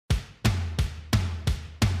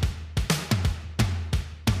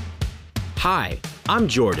Hi, I'm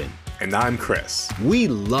Jordan. And I'm Chris. We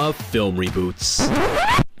love film reboots.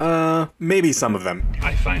 Maybe some of them.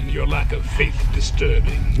 I find your lack of faith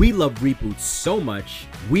disturbing. We love reboots so much,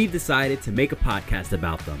 we've decided to make a podcast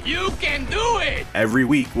about them. You can do it! Every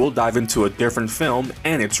week, we'll dive into a different film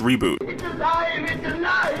and its reboot. It's alive! It's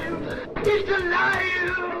alive! It's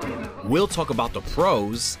alive! We'll talk about the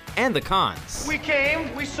pros and the cons. We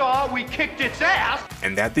came, we saw, we kicked its ass.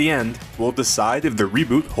 And at the end, we'll decide if the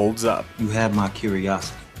reboot holds up. You had my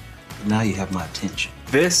curiosity, but now you have my attention.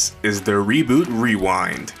 This is the Reboot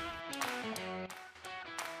Rewind.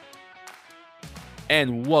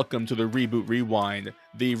 And welcome to the Reboot Rewind,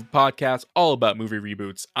 the podcast all about movie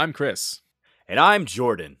reboots. I'm Chris. And I'm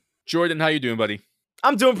Jordan. Jordan, how you doing, buddy?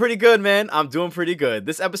 I'm doing pretty good, man. I'm doing pretty good.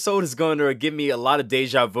 This episode is going to give me a lot of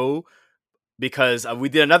deja vu because we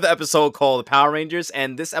did another episode called The Power Rangers,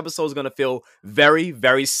 and this episode is going to feel very,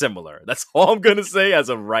 very similar. That's all I'm going to say as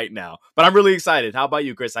of right now. But I'm really excited. How about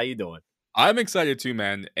you, Chris? How you doing? I'm excited too,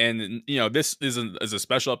 man. And, you know, this is a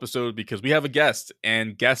special episode because we have a guest,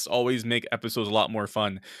 and guests always make episodes a lot more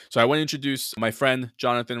fun. So I want to introduce my friend,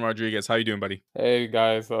 Jonathan Rodriguez. How you doing, buddy? Hey,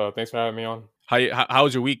 guys. Thanks for having me on.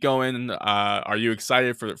 How's your week going? Are you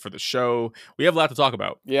excited for the show? We have a lot to talk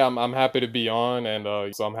about. Yeah, I'm happy to be on,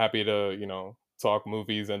 and so I'm happy to, talk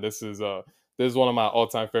movies. And this is one of my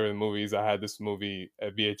all-time favorite movies. I had this movie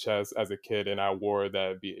at VHS as a kid, and I wore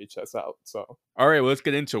that VHS out. So, all right, well, let's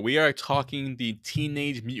get into it. We are talking the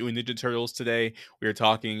Teenage Mutant Ninja Turtles today. We are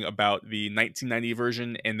talking about the 1990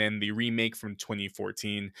 version and then the remake from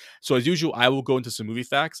 2014. So, as usual, I will go into some movie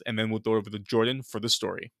facts, and then we'll throw it over to Jordan for the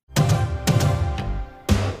story.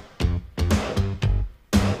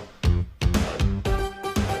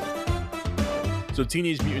 So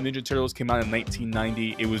Teenage Mutant Ninja Turtles came out in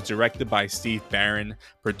 1990. It was directed by Steve Barron,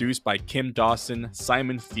 produced by Kim Dawson,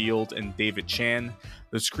 Simon Field, and David Chan.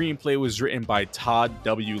 The screenplay was written by Todd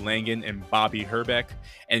W. Langen and Bobby Herbeck,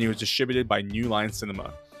 and it was distributed by New Line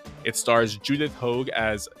Cinema. It stars Judith Hoag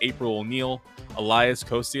as April O'Neil, Elias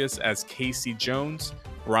Kostias as Casey Jones,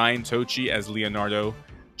 Brian Tochi as Leonardo,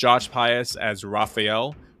 Josh Pius as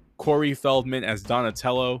Raphael, Corey Feldman as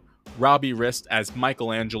Donatello, Robbie Rist as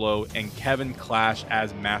Michelangelo, and Kevin Clash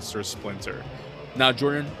as Master Splinter. Now,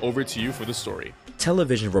 Jordan, over to you for the story.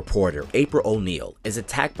 Television reporter April O'Neil is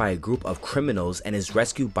attacked by a group of criminals and is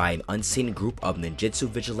rescued by an unseen group of ninjutsu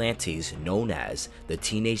vigilantes known as the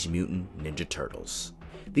Teenage Mutant Ninja Turtles.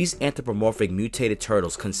 These anthropomorphic mutated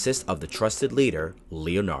turtles consist of the trusted leader,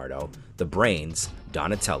 Leonardo, the brains,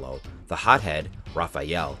 Donatello, the hothead,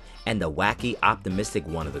 Raphael, and the wacky, optimistic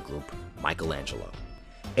one of the group, Michelangelo.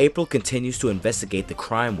 April continues to investigate the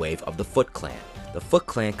crime wave of the Foot Clan. The Foot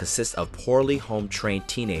Clan consists of poorly home-trained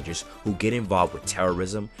teenagers who get involved with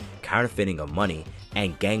terrorism, counterfeiting of money,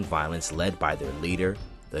 and gang violence led by their leader,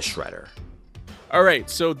 the Shredder. All right,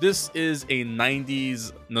 so this is a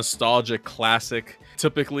 90s nostalgia classic.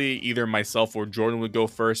 Typically, either myself or Jordan would go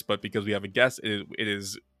first, but because we have a guest, it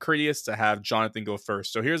is courteous to have Jonathan go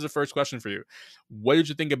first. So here's the first question for you. What did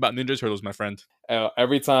you think about Ninja Turtles, my friend?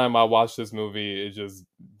 Every time I watch this movie, it just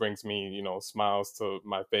brings me, smiles to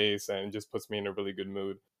my face and just puts me in a really good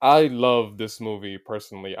mood. I love this movie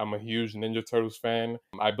personally. I'm a huge Ninja Turtles fan.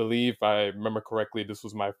 I believe, if I remember correctly, this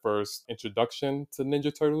was my first introduction to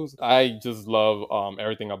Ninja Turtles. I just love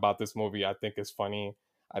everything about this movie. I think it's funny.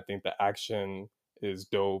 I think the action is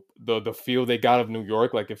dope. The feel they got of New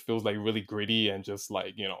York, like it feels like really gritty and just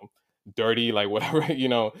like, dirty, like whatever,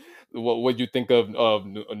 what you think of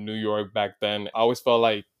New York back then. I always felt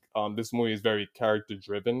like this movie is very character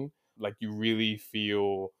driven. Like you really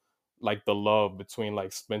feel like the love between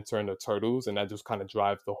like Splinter and the Turtles, and that just kind of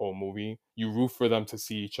drives the whole movie. You root for them to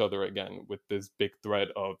see each other again with this big threat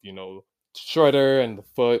of, Shredder and the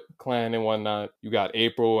Foot Clan and whatnot. You got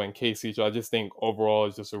April and Casey. So I just think overall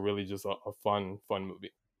it's just a fun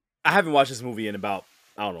movie. I haven't watched this movie in about,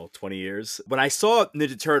 20 years. When I saw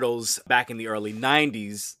Ninja Turtles back in the early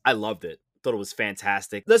 90s, I loved it. Thought it was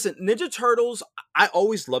fantastic. Listen, Ninja Turtles, I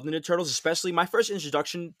always loved Ninja Turtles, especially my first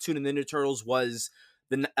introduction to the Ninja Turtles was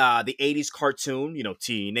the 80s cartoon,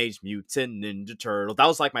 Teenage Mutant Ninja Turtle. That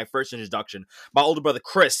was like my first introduction. My older brother,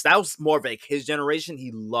 Chris, that was more of like his generation.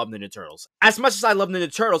 He loved Ninja Turtles. As much as I love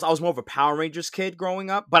Ninja Turtles, I was more of a Power Rangers kid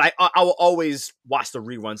growing up. But I will always watch the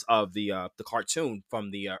reruns of the cartoon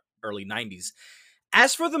from the early 90s.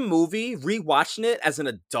 As for the movie, rewatching it as an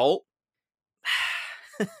adult,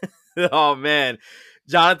 oh man,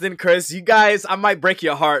 Jonathan, Chris, you guys, I might break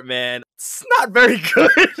your heart, man. It's not very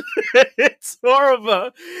good. It's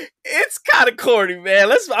horrible. It's kind of corny, man.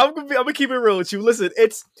 I'm gonna keep it real with you. Listen,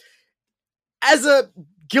 it's as a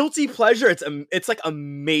guilty pleasure. It's like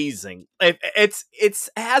amazing. It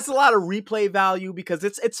has a lot of replay value because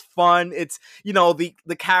it's fun. It's, you know, the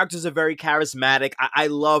characters are very charismatic. I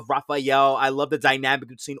love Raphael. I love the dynamic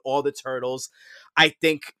between all the turtles. I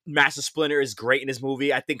think Master Splinter is great in this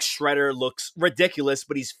movie. I think Shredder looks ridiculous,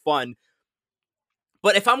 but he's fun.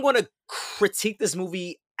 But if I'm going to critique this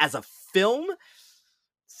movie as a film,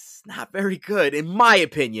 it's not very good, in my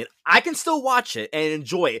opinion. I can still watch it and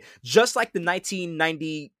enjoy it, just like the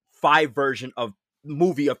 1995 version of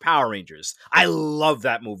movie of Power Rangers. I love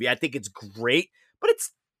that movie. I think it's great, but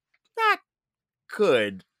it's not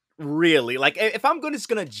good, really. Like, if I'm just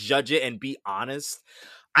going to judge it and be honest,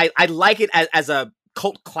 I like it as a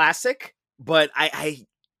cult classic, but I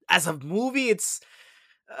as a movie, it's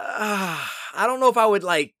I don't know if I would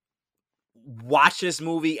like watch this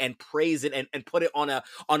movie and praise it and put it on a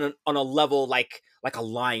level like a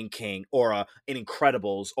Lion King or an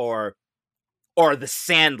Incredibles or The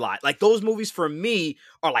Sandlot. Like, those movies for me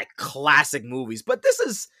are like classic movies, but this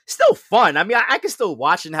is still fun. I mean, I can still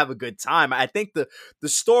watch and have a good time. I think the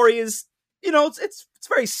story is, you know, it's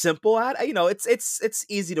very simple. You know, it's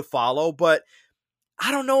easy to follow, but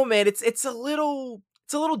I don't know, man. It's a little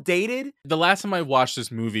dated. The last time I watched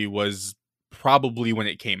this movie was probably when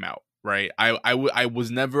it came out, right? I was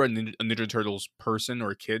never a Ninja Turtles person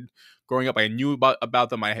or kid growing up. I knew about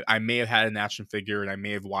them. I may have had an action figure and I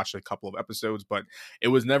may have watched a couple of episodes, but it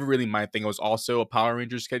was never really my thing. I was also a Power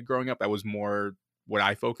Rangers kid growing up. That was more what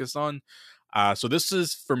I focused on. So this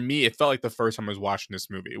is, for me, it felt like the first time I was watching this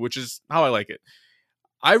movie, which is how I like it.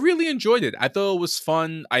 I really enjoyed it. I thought it was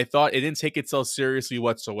fun. I thought it didn't take itself seriously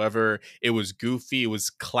whatsoever. It was goofy. It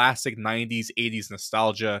was classic 90s, 80s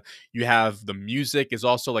nostalgia. You have the music is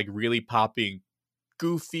also like really poppy and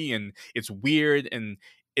goofy, and it's weird, and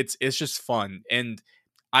it's just fun. And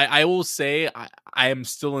I will say I am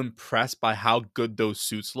still impressed by how good those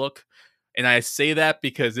suits look. And I say that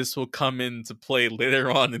because this will come into play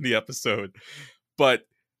later on in the episode. But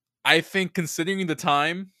I think, considering the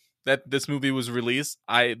time that this movie was released,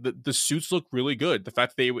 the suits look really good. The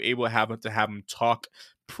fact that they were able to have them talk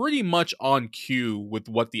pretty much on cue with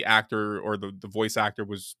what the actor or the voice actor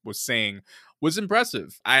was saying was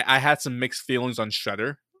impressive. I had some mixed feelings on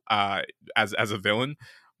Shredder as a villain,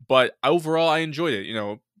 but overall I enjoyed it. You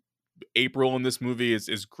know, April in this movie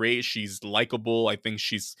is great. She's likable. I think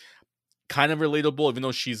she's kind of relatable, even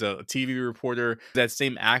though she's a TV reporter. That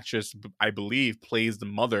same actress, I believe, plays the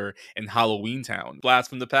mother in Halloween Town. Blast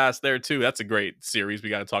from the Past there too. That's a great series we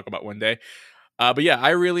got to talk about one day. But yeah,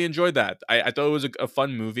 I really enjoyed that. I thought it was a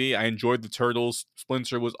fun movie. I enjoyed the Turtles.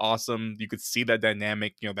 Splinter was awesome. You could see that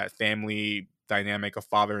dynamic, you know, that family dynamic of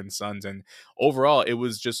father and sons. And overall, it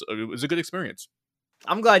was a good experience.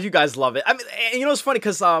 I'm glad you guys love it. I mean, and you know, it's funny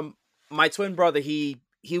because my twin brother, we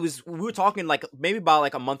were talking like maybe about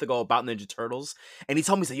like a month ago about Ninja Turtles, and he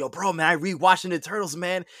told me, he's like, yo, bro, man, I rewatched Ninja Turtles,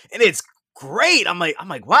 man, and it's great. I'm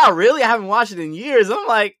like, wow, really? I haven't watched it in years. I'm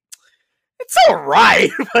like, it's all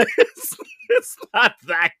right, but it's not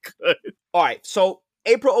that good. All right, so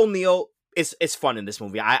April O'Neil is fun in this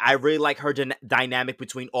movie. I really like her dynamic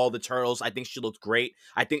between all the turtles. I think she looked great.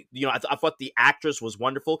 I think, you know, I thought the actress was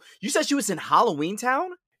wonderful. You said she was in Halloween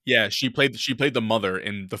Town? Yeah, she played the mother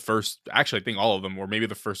in the first, actually I think all of them, or maybe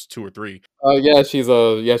the first 2 or 3. Yeah, she's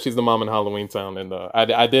the mom in Halloween Town, and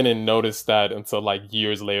I didn't notice that until like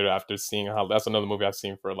years later after seeing how that's another movie I've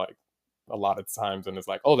seen for like a lot of times, and it's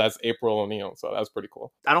like, oh, that's April O'Neil, so that's pretty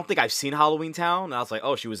cool. I don't think I've seen Halloween Town, and I was like,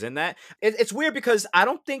 oh, she was in that. It's weird because I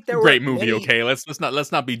don't think there were great movie. many... Okay, let's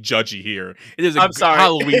not be judgy here. It is. I'm sorry.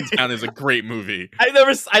 Halloween Town is a great movie. I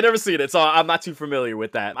never seen it, so I'm not too familiar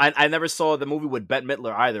with that. I never saw the movie with Bette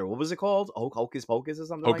Midler either. What was it called? Hocus Pocus or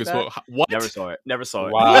something like that? What? Never saw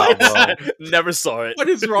it. Wow, bro. Never saw it. What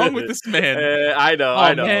is wrong with this man? I know.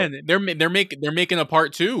 Oh man, they're making a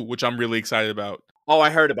part 2, which I'm really excited about. Oh,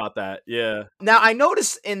 I heard about that. Yeah. Now, I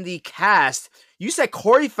noticed in the cast, you said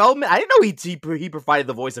Corey Feldman. I didn't know he provided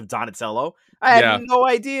the voice of Donatello. I had no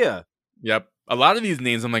idea. Yep. A lot of these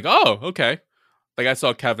names, I'm like, oh, okay. Like, I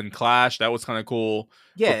saw Kevin Clash. That was kind of cool.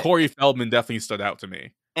 Yeah. But Corey Feldman definitely stood out to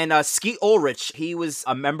me. And Skeet Ulrich, he was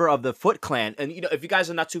a member of the Foot Clan. And, you know, if you guys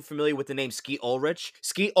are not too familiar with the name Skeet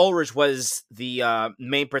Ulrich was the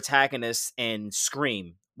main protagonist in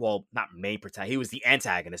Scream. Well, not main protagonist. He was the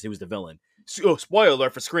antagonist. He was the villain. Spoiler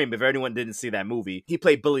alert for Scream, if anyone didn't see that movie. He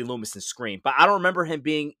played Billy Loomis in Scream, but I don't remember him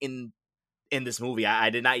being in this movie. I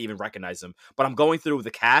did not even recognize him. But I'm going through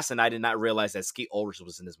the cast, and I did not realize that Skeet Ulrich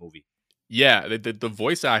was in this movie. Yeah, the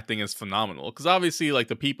voice acting is phenomenal. Because obviously, like,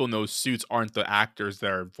 the people in those suits aren't the actors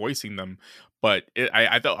that are voicing them. But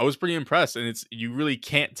I thought I was pretty impressed, and you really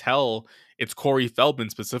can't tell it's Corey Feldman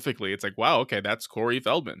specifically. It's like, wow, okay, that's Corey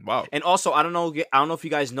Feldman. Wow. And also, I don't know if you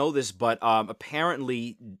guys know this, but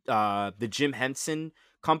apparently, the Jim Henson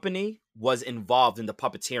Company was involved in the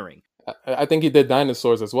puppeteering. I think he did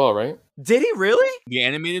Dinosaurs as well, right? Did he really? The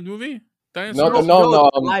animated movie? No,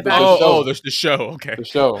 Dinosaurs? Live the action. show. The show. Okay. The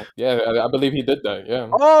show. Yeah, I believe he did that. Yeah.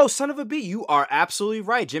 Oh, son of a bee! You are absolutely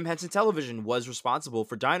right. Jim Henson Television was responsible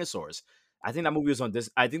for Dinosaurs. I think that movie was on this.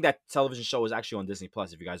 I think that television show was actually on Disney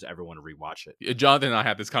Plus. If you guys ever want to rewatch it, Jonathan and I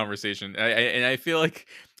had this conversation, and I feel like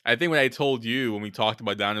I think what I told you when we talked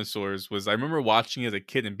about Dinosaurs was I remember watching it as a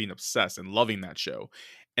kid and being obsessed and loving that show,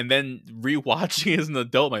 and then rewatching it as an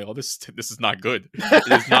adult, I'm like, oh, this is not good.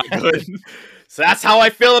 It is not good. So that's how I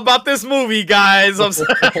feel about this movie, guys. I'm sorry.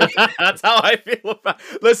 That's how I feel about.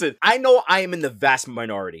 Listen, I know I am in the vast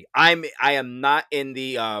minority. I am not in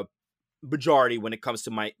the majority when it comes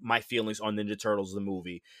to my feelings on Ninja Turtles the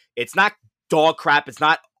movie. It's not dog crap. It's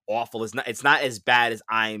not awful. It's not as bad as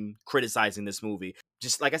I'm criticizing this movie.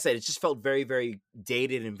 Just like I said, it just felt very, very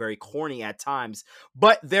dated and very corny at times.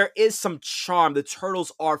 But there is some charm. The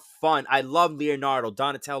Turtles are fun. I love Leonardo,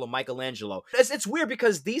 Donatello, Michelangelo. It's weird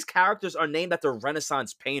because these characters are named after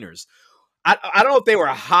Renaissance painters. I don't know if they were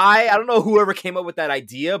high. I don't know whoever came up with that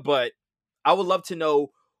idea, but I would love to know,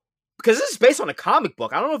 because this is based on a comic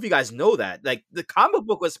book. I don't know if you guys know that. Like, the comic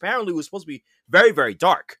book was supposed to be very, very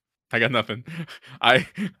dark. I got nothing. I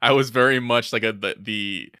was very much like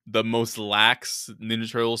the most lax Ninja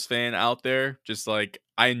Turtles fan out there. Just like,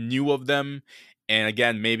 I knew of them, and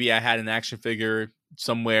again, maybe I had an action figure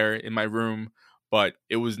somewhere in my room, but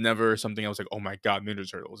it was never something I was like, oh my god, Ninja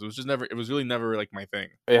Turtles. It was really never like my thing.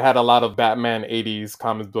 It had a lot of Batman 80s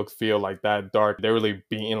comic book feel, like that dark. They're really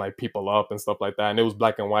beating like people up and stuff like that. And it was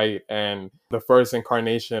black and white. And the first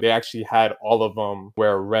incarnation, they actually had all of them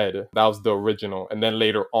wear red. That was the original. And then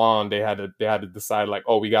later on, they had to decide like,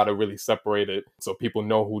 oh, we got to really separate it so people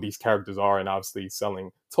know who these characters are, and obviously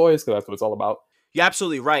selling toys, because that's what it's all about. You're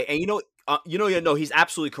absolutely right. And he's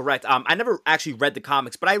absolutely correct. I never actually read the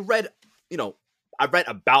comics, but I read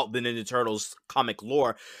about the Ninja Turtles comic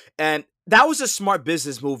lore, and that was a smart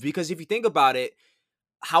business move, because if you think about it,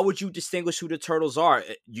 how would you distinguish who the Turtles are?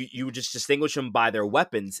 You would just distinguish them by their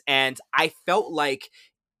weapons. And I felt like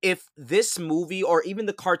if this movie, or even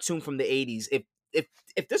the cartoon from the 80s,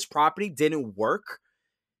 if this property didn't work,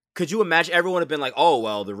 could you imagine everyone would have been like, oh,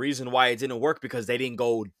 well, the reason why it didn't work because they didn't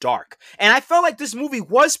go dark. And I felt like this movie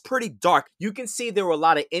was pretty dark. You can see there were a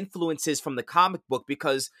lot of influences from the comic book,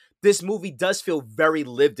 because this movie does feel very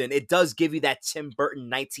lived in. It does give you that Tim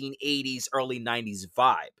Burton 1980s, early 90s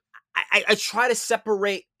vibe. I try to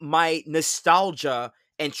separate my nostalgia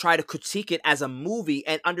and try to critique it as a movie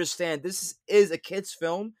and understand this is a kid's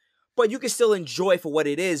film, but you can still enjoy it for what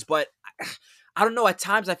it is. But I don't know, at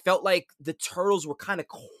times I felt like the Turtles were kind of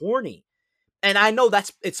corny. And I know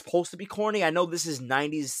it's supposed to be corny. I know this is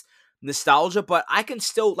 90s nostalgia, but I can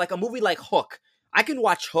still, like a movie like Hook, I can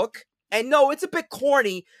watch Hook, and no, it's a bit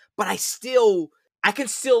corny, but I can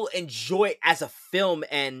still enjoy it as a film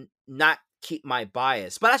and not keep my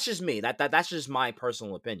bias. But that's just me. That's just my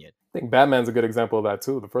personal opinion. I think Batman's a good example of that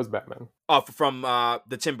too. The first Batman. From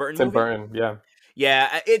the Tim Burton Tim movie? Burton, yeah.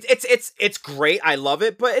 Yeah, it's great. I love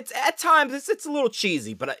it, but it's at times it's a little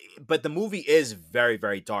cheesy. But the movie is very,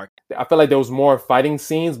 very dark. I felt like there was more fighting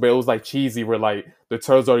scenes, but it was like cheesy, where like the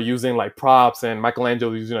Turtles are using like props, and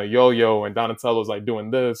Michelangelo using a yo-yo, and Donatello's like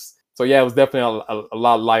doing this. So yeah, it was definitely a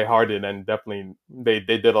lot lighthearted, and definitely they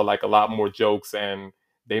did a lot more jokes, and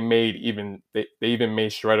they even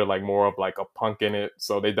made Shredder like more of like a punk in it.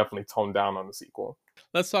 So they definitely toned down on the sequel.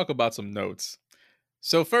 Let's talk about some notes.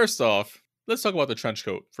 So first off, let's talk about the trench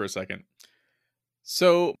coat for a second.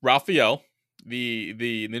 So Raphael, the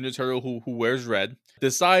Ninja Turtle who wears red,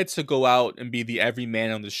 decides to go out and be the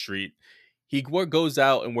everyman on the street. He goes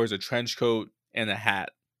out and wears a trench coat and a hat,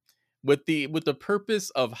 with the purpose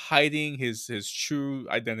of hiding his true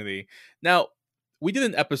identity. Now, we did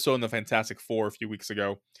an episode in the Fantastic Four a few weeks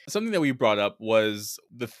ago. Something that we brought up was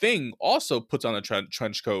the Thing also puts on a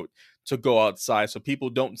trench coat to go outside so people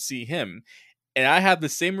don't see him. And I have the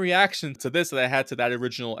same reaction to this that I had to that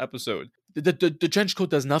original episode. The trench coat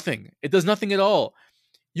does nothing. It does nothing at all.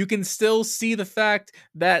 You can still see the fact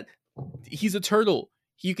that he's a turtle.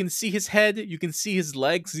 You can see his head. You can see his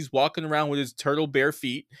legs. He's walking around with his turtle bare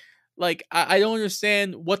feet. Like, I don't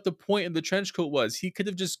understand what the point of the trench coat was. He could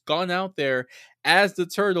have just gone out there as the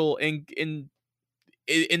turtle, and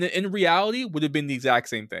in reality would have been the exact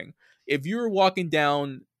same thing. If you were walking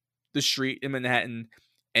down the street in Manhattan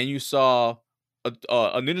and you saw a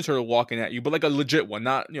Ninja Turtle walking at you, but like a legit one,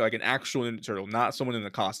 not like an actual Ninja Turtle, not someone in a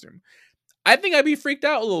costume, I think I'd be freaked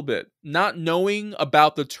out a little bit. Not knowing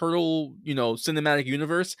about the turtle, cinematic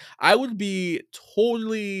universe, I would be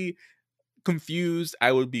totally confused.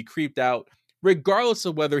 I would be creeped out, regardless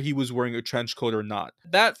of whether he was wearing a trench coat or not.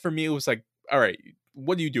 That for me was like, all right,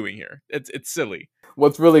 what are you doing here? It's silly.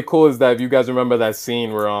 What's really cool is that if you guys remember that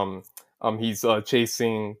scene where he's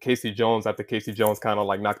chasing Casey Jones after Casey Jones kind of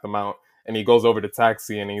like knocked him out, and he goes over to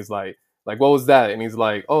taxi and he's like what was that? And he's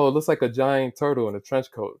like, oh, it looks like a giant turtle in a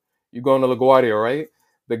trench coat. You going to LaGuardia, right?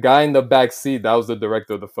 The guy in the back seat, that was the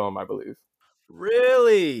director of the film, I believe.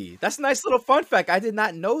 Really? That's a nice little fun fact. I did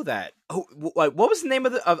not know that. Oh, what was the name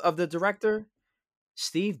of the director?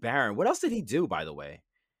 Steve Barron. What else did he do, by the way?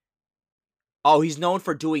 Oh, he's known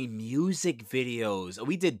for doing music videos.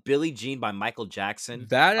 We did Billie Jean by Michael Jackson.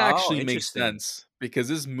 That Oh, actually makes interesting. sense because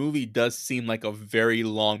this movie does seem like a very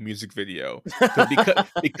long music video.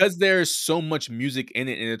 Because there's so much music in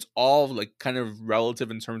it, and it's all like kind of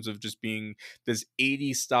relative in terms of just being this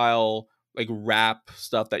 80s style like rap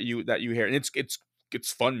stuff that you hear, and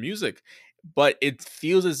it's fun music. But it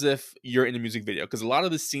feels as if you're in a music video because a lot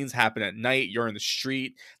of the scenes happen at night. You're in the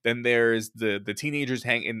street. Then there's the teenagers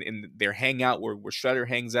hang in their hangout where Shredder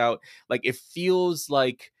hangs out. Like it feels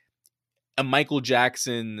like a Michael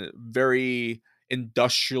Jackson very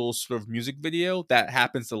industrial sort of music video that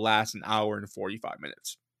happens to last an hour and 45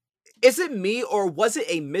 minutes. Is it me, or was it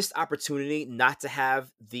a missed opportunity not to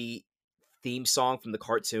have the theme song from the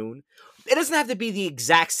cartoon? It doesn't have to be the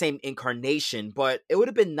exact same incarnation, but it would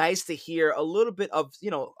have been nice to hear a little bit of,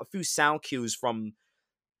 a few sound cues from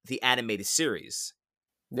the animated series.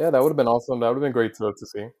 Yeah, that would have been awesome. That would have been great to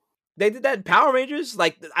see. They did that in Power Rangers.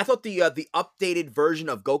 Like, I thought the updated version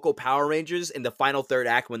of Goko Power Rangers in the final third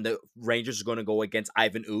act when the Rangers are going to go against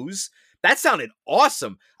Ivan Ooze, that sounded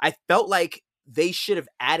awesome. I felt like they should have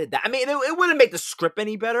added that. I mean, it wouldn't make the script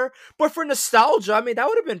any better, but for nostalgia, I mean, that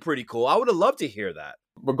would have been pretty cool. I would have loved to hear that.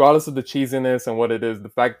 Regardless of the cheesiness and what it is,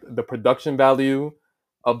 the production value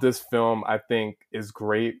of this film, I think, is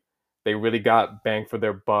great. They really got bang for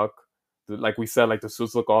their buck. Like we said, like the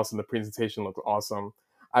suits look awesome, the presentation looks awesome.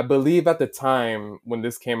 I believe at the time when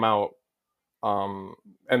this came out, and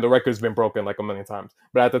the record's been broken like a million times,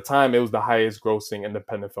 but at the time it was the highest grossing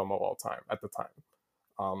independent film of all time at the time.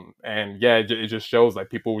 And yeah, it just shows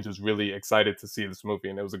like people were just really excited to see this movie,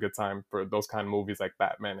 and it was a good time for those kind of movies like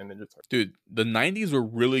Batman and Ninja Turtles. Dude, the 90s were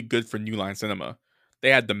really good for New Line Cinema.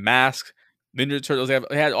 They had The Mask, Ninja Turtles.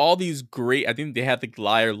 They had all these great. I think they had like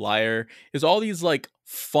Liar Liar. There's all these like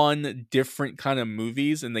fun, different kind of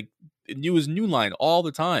movies, and like it was New Line all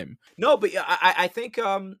the time. No, but I think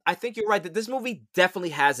you're right that this movie definitely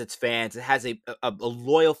has its fans. It has a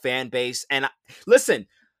loyal fan base, and listen.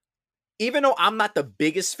 Even though I'm not the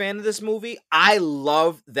biggest fan of this movie, I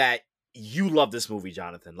love that you love this movie,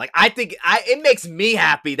 Jonathan. Like, I think it makes me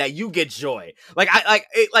happy that you get joy. Like, I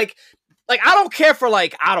don't care for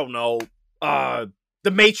like, I don't know,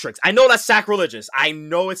 The Matrix. I know that's sacrilegious. I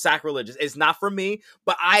know it's sacrilegious. It's not for me,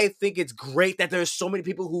 but I think it's great that there's so many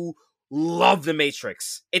people who love The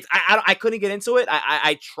Matrix. I couldn't get into it.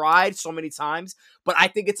 I tried so many times, but I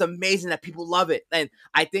think it's amazing that people love it, and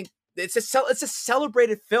I think it's a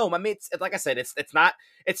celebrated film. I mean, it's like I said, it's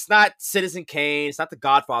not Citizen Kane, it's not The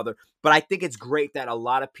Godfather, but I think it's great that a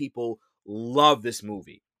lot of people love this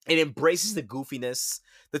movie. It embraces the goofiness.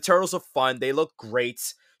 The turtles are fun. They look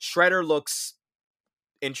great. Shredder looks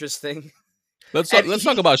interesting. Let's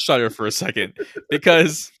talk about Shredder for a second,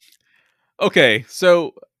 because okay,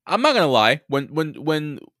 so I'm not gonna lie.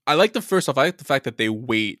 When I like the fact that they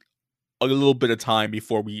wait a little bit of time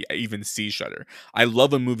before we even see Shredder. I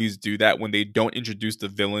love when movies do that when they don't introduce the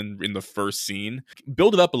villain in the first scene.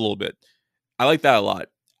 Build it up a little bit. I like that a lot.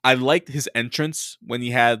 I liked his entrance when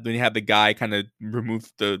he had the guy kind of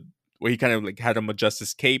remove where he kind of like had him adjust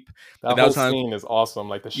his cape. That whole scene is awesome.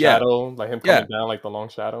 Like the shadow, like him coming down, like the long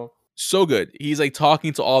shadow. So good. He's like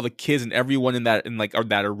talking to all the kids and everyone in that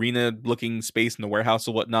arena looking space in the warehouse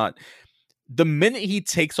or whatnot. The minute he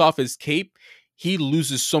takes off his cape, he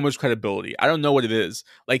loses so much credibility. I don't know what it is.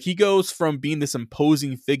 Like, he goes from being this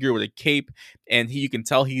imposing figure with a cape, and you can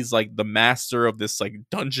tell he's like the master of this like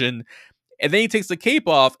dungeon. And then he takes the cape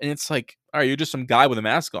off, and it's like, all right, you're just some guy with a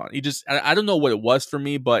mask on. I don't know what it was for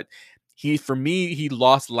me, but he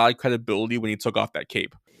lost a lot of credibility when he took off that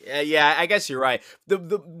cape. Yeah, I guess you're right. The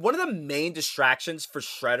one of the main distractions for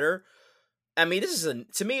Shredder, I mean,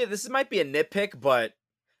 to me, this might be a nitpick, but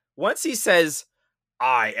once he says,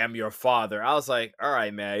 I am your father, I was like, all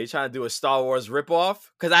right, man, you trying to do a Star Wars ripoff?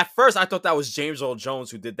 Because at first I thought that was James Earl Jones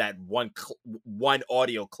who did that one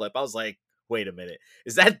audio clip. I was like, wait a minute.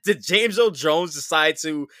 Did James Earl Jones decide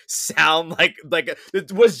to sound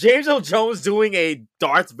was James Earl Jones doing a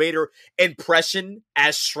Darth Vader impression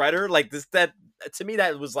as Shredder? Like this, that to me,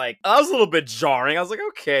 that was a little bit jarring. I was like,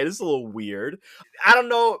 okay, this is a little weird. I don't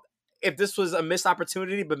know if this was a missed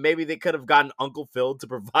opportunity, but maybe they could have gotten Uncle Phil to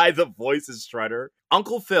provide the voice as Shredder.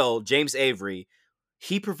 Uncle Phil, James Avery,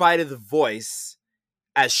 he provided the voice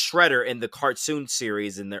as Shredder in the cartoon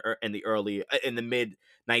series in the mid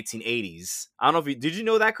 1980s. I don't know if did you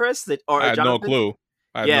know that, Chris? I had Jonathan? no clue.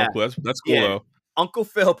 I had no clue. That's cool though. Uncle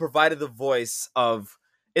Phil provided the voice of.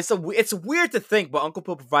 It's weird to think, but Uncle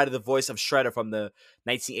Phil provided the voice of Shredder from the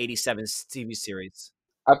 1987 TV series.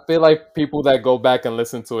 I feel like people that go back and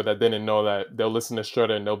listen to it that didn't know that, they'll listen to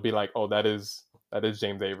Shredder and they'll be like, "Oh, that is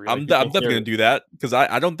James Avery." I'm definitely gonna do that because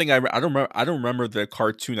I don't think I don't remember the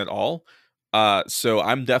cartoon at all. So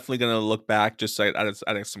I'm definitely gonna look back just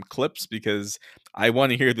at some clips because I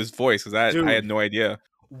want to hear this voice because I had no idea.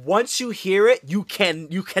 Once you hear it, you can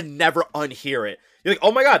never unhear it. You're like,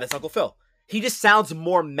 oh my god, that's Uncle Phil. He just sounds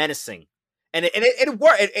more menacing, and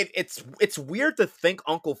it's weird to think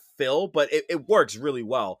Uncle Phil, but it works really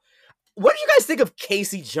well. What do you guys think of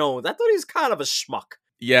Casey Jones? I thought he was kind of a schmuck.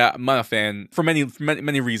 Yeah, I'm not a fan for many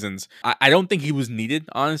reasons. I don't think he was needed,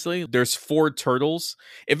 honestly. There's 4 turtles.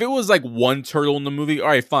 If it was like 1 turtle in the movie, all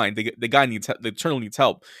right, fine. The turtle needs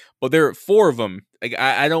help. But there are 4 of them. Like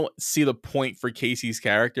I don't see the point for Casey's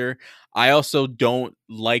character. I also don't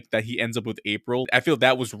like that he ends up with April. I feel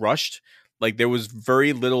that was rushed. Like there was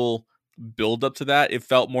very little build up to that. It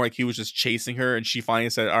felt more like he was just chasing her, and she finally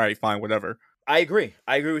said, "All right, fine, whatever." I agree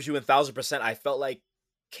with you 1,000%. I felt like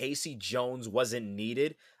Casey Jones wasn't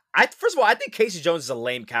needed. First of all, I think Casey Jones is a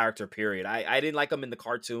lame character, period. I didn't like him in the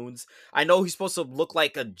cartoons. I know he's supposed to look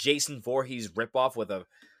like a Jason Voorhees ripoff with a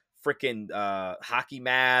freaking hockey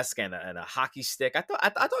mask and a hockey stick.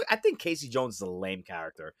 I think Casey Jones is a lame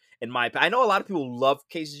character in my opinion. I know a lot of people love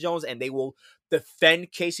Casey Jones and they will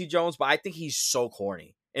defend Casey Jones, but I think he's so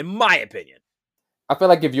corny, in my opinion. I feel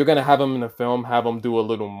like if you're gonna have him in the film, have him do a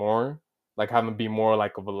little more, like have him be more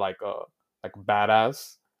like a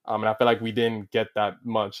badass. And I feel like we didn't get that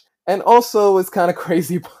much. And also, it's kind of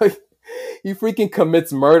crazy, but he freaking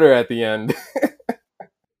commits murder at the end.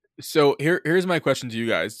 So here's my question to you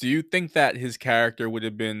guys. Do you think that his character would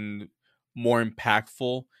have been more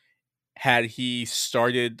impactful had he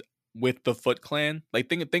started with the Foot Clan? Like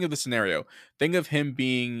think of the scenario. Think of him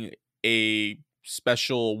being a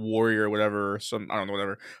special warrior or whatever, I don't know,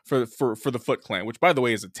 whatever, for the Foot Clan, which by the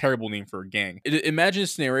way is a terrible name for a gang. Imagine a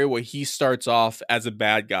scenario where he starts off as a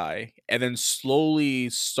bad guy and then slowly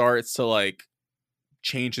starts to like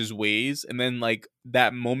change his ways, and then like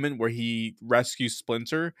that moment where he rescues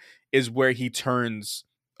Splinter is where he turns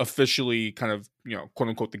officially kind of, quote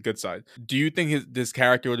unquote, the good side. Do you think this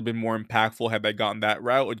character would have been more impactful had they gotten that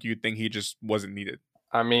route, or do you think he just wasn't needed?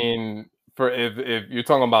 I mean, for if you're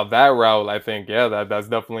talking about that route, I think that's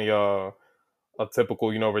definitely a typical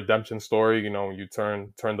redemption story. You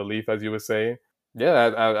turn the leaf, as you would say.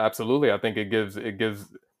 Yeah, absolutely. I think it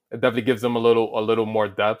definitely gives them a little more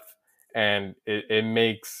depth, and it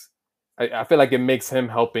makes. I feel like it makes him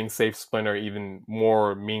helping save Splinter even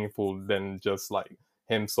more meaningful than just like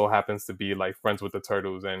him so happens to be like friends with the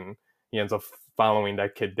turtles and he ends up following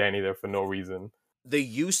that kid Danny there for no reason. The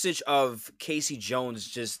usage of Casey Jones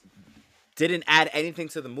just didn't add anything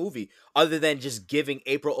to the movie other than just giving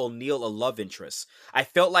April O'Neil a love interest. I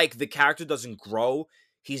felt like the character doesn't grow.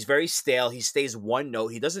 He's very stale. He stays one note.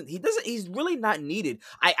 He's really not needed.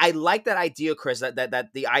 I like that idea, Chris, that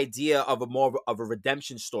the idea of a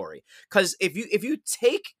redemption story. Because if you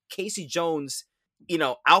take Casey Jones,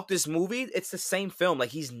 out this movie, it's the same film.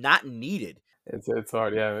 Like he's not needed. It's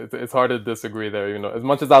hard, yeah. It's hard to disagree there. As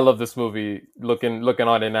much as I love this movie, looking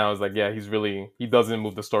on it now, it's like, yeah, he doesn't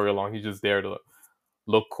move the story along. He's just there to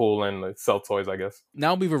look cool and like, sell toys, I guess.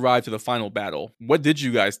 Now we've arrived to the final battle. What did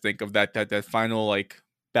you guys think of that final like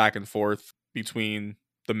back and forth between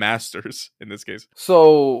the masters in this case?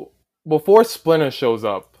 So before Splinter shows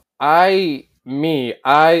up, I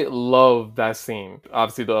love that scene.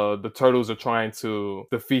 Obviously, the turtles are trying to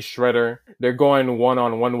defeat Shredder. They're going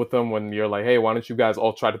one-on-one with them when you're like, hey, why don't you guys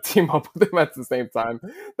all try to team up with them at the same time?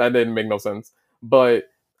 That didn't make no sense. But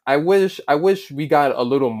I wish we got a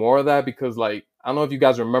little more of that because, like, I don't know if you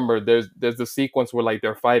guys remember, there's the sequence where, like,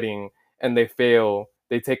 they're fighting and they fail.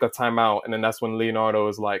 They take a timeout, and then that's when Leonardo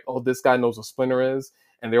is like, oh, this guy knows what Splinter is.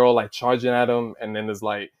 And they're all, like, charging at him. And then it's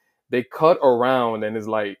like, they cut around and it's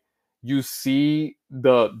like, you see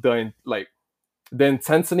the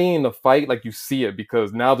intensity in the fight, like you see it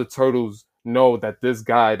because now the turtles know that this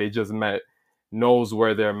guy they just met knows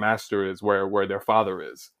where their master is, where their father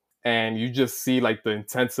is. and you just see like the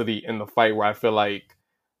intensity in the fight where I feel like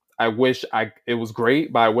it was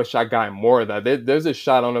great, but I wish I got more of that. There's a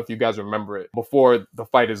shot, I don't know if you guys remember it, before the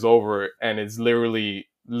fight is over, and it's literally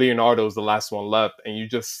Leonardo's the last one left, and you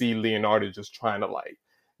just see Leonardo just trying to like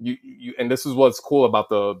you and this is what's cool about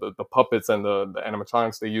the puppets and the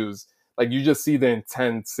animatronics they use. Like you just see the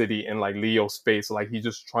intensity in like Leo's face, like he's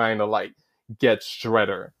just trying to like get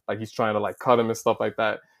Shredder, like he's trying to like cut him and stuff like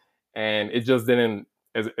that, and it just didn't.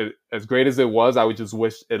 As great as it was, I would just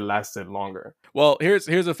wish it lasted longer. Well, here's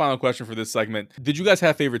a final question for this segment. Did you guys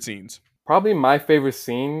have favorite scenes? Probably my favorite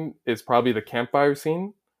scene is probably the campfire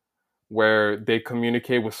scene where they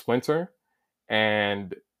communicate with Splinter,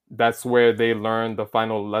 and that's where they learn the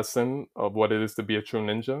final lesson of what it is to be a true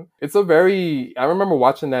ninja. I remember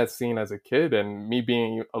watching that scene as a kid and me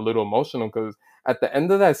being a little emotional because at the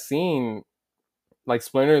end of that scene, like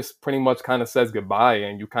Splinter pretty much kind of says goodbye,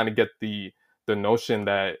 and you kind of get the notion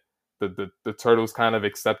that the turtles kind of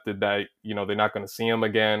accepted that, you know, they're not going to see him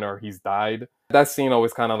again or he's died. That scene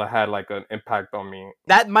always kind of had like an impact on me.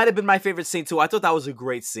 That might have been my favorite scene too. I thought that was a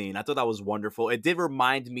great scene. I thought that was wonderful. It did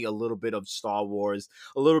remind me a little bit of Star Wars,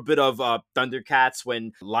 a little bit of Thundercats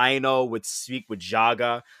when Lion-O would speak with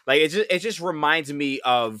Jaga. Like it just reminds me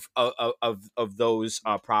of those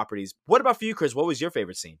properties. What about for you, Chris? What was your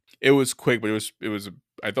favorite scene? It was quick, but it was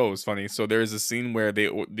I thought it was funny. So there's a scene where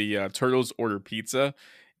the turtles order pizza,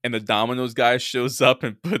 and the Domino's guy shows up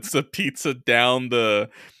and puts the pizza down the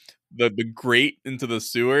grate into the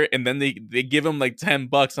sewer, and then they give him like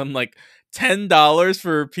 $10. I'm like, $10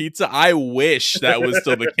 for pizza? I wish that was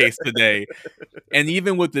still the case today. And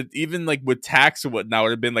even with tax or whatnot, it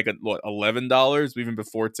would have been like $11 even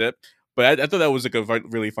before tip. But I thought that was like a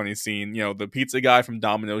really funny scene. You know, the pizza guy from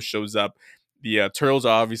Domino's shows up. The turtles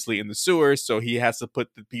are obviously in the sewer, so he has to put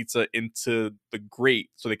the pizza into the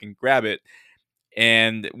grate so they can grab it.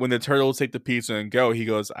 And when the turtles take the pizza and go, he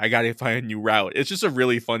goes, "I gotta find a new route." It's just a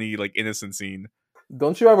really funny, like, innocent scene.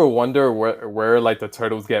 Don't you ever wonder where like the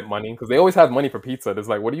turtles get money? Because they always have money for pizza. It's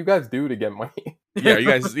like, what do you guys do to get money? Yeah, you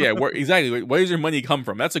guys. Yeah, exactly. Where does your money come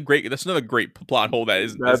from? That's another great plot hole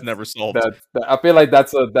that's never solved. I feel like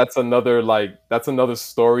that's another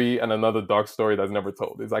story and another dark story that's never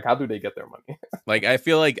told. It's like, how do they get their money? Like, I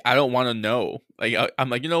feel like I don't want to know. Like, I'm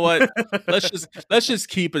like, you know what? let's just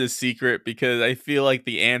keep it a secret, because I feel like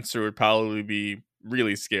the answer would probably be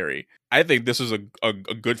really scary. I think this was a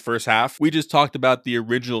good first half. We just talked about the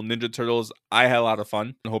original Ninja Turtles. I had a lot of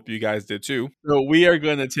fun. I hope you guys did too. So we are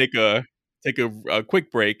going to take a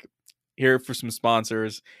quick break here for some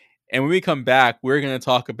sponsors. And when we come back, we're going to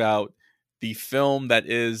talk about the film that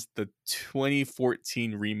is the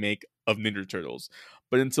 2014 remake of Ninja Turtles.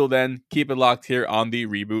 But until then, keep it locked here on the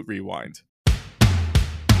Reboot Rewind.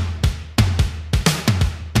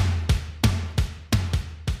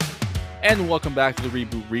 And welcome back to the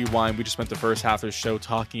Reboot Rewind. We just spent the first half of the show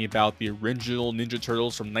talking about the original Ninja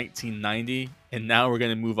Turtles from 1990, and now we're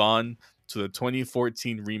going to move on to the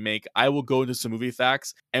 2014 remake. I will go into some movie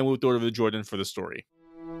facts, and we'll throw it over to Jordan for the story.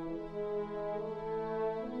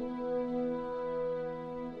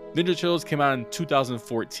 Ninja Turtles came out in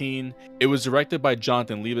 2014. It was directed by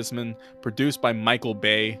Jonathan Liebesman, produced by Michael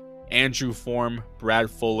Bay, Andrew Form,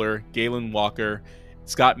 Brad Fuller, Galen Walker,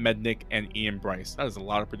 Scott Mednick, and Ian Bryce. That is a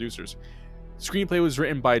lot of producers. Screenplay was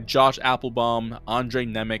written by Josh Applebaum, Andre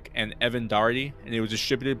Nemec, and Evan Doherty, and it was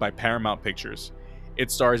distributed by Paramount Pictures.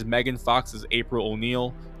 It stars Megan Fox as April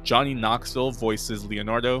O'Neil, Johnny Knoxville voices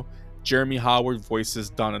Leonardo, Jeremy Howard voices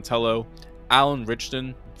Donatello, Alan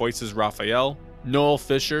Richardson voices Raphael, Noel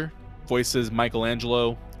Fisher voices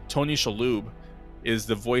Michelangelo, Tony Shalhoub is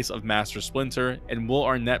the voice of Master Splinter, and Will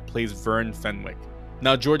Arnett plays Vern Fenwick.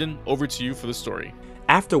 Now, Jordan, over to you for the story.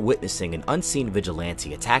 After witnessing an unseen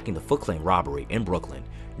vigilante attacking the Foot Clan robbery in Brooklyn,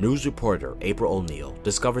 news reporter April O'Neil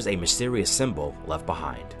discovers a mysterious symbol left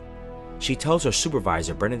behind. She tells her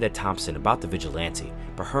supervisor Bernadette Thompson about the vigilante,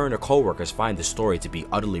 but her and her co-workers find the story to be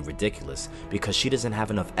utterly ridiculous because she doesn't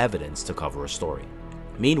have enough evidence to cover a story.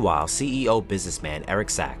 Meanwhile, CEO businessman Eric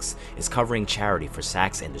Sachs is covering charity for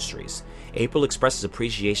Sachs Industries. April expresses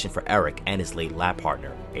appreciation for Eric and his late lab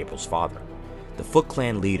partner, April's father. The Foot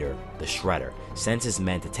Clan leader, the Shredder, sends his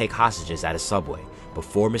men to take hostages at a subway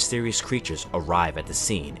before mysterious creatures arrive at the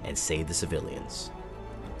scene and save the civilians.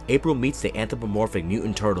 April meets the anthropomorphic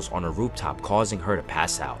mutant turtles on a rooftop, causing her to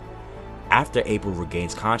pass out. After April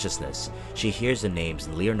regains consciousness, she hears the names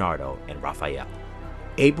Leonardo and Raphael.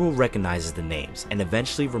 April recognizes the names and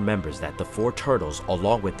eventually remembers that the four turtles,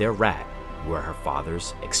 along with their rat, were her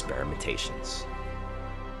father's experimentations.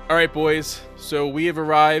 Alright, boys, so we have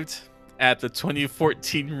arrived at the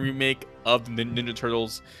 2014 remake of the Ninja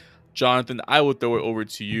Turtles. Jonathan, I will throw it over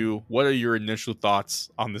to you. What are your initial thoughts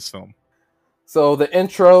on this film? So the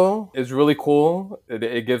intro is really cool.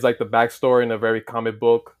 It gives like the backstory in a very comic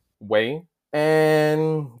book way,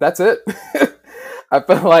 and that's it. I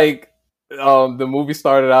felt like the movie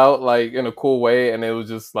started out like in a cool way, and it was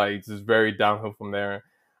just very downhill from there.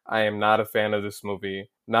 I am not a fan of this movie.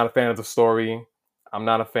 Not a fan of the story. I'm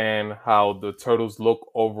not a fan how the turtles look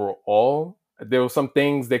overall. There were some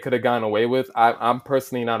things they could have gotten away with. I'm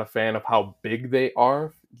personally not a fan of how big they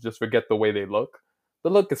are. Just forget the way they look. The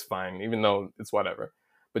look is fine, even though it's whatever.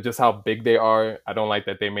 But just how big they are, I don't like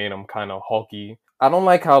that they made them kind of hulky. I don't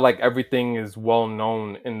like how like everything is well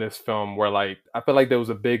known in this film. Where like I feel like there was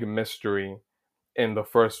a big mystery in the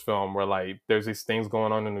first film, where like there's these things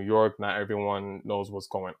going on in New York. Not everyone knows what's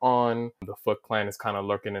going on. The Foot Clan is kind of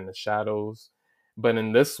lurking in the shadows. But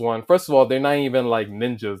in this one, first of all, they're not even like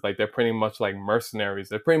ninjas. Like they're pretty much like mercenaries.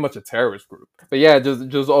 They're pretty much a terrorist group. But yeah,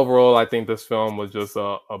 just overall, I think this film was just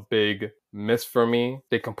a big miss for me.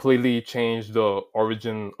 They completely changed the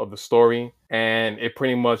origin of the story, and it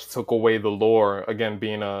pretty much took away the lore. Again,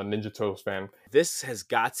 being a Ninja Turtles fan, This has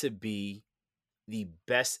got to be the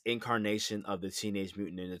best incarnation of the Teenage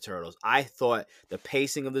Mutant Ninja Turtles. I thought the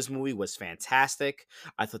pacing of this movie was fantastic.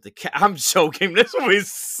 I thought I'm joking. This movie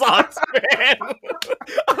sucks, man.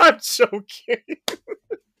 I'm joking.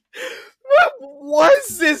 What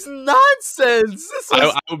was this nonsense? This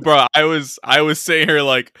was... Bro, I was saying here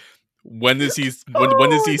like, when does he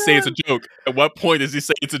say it's a joke? At what point does he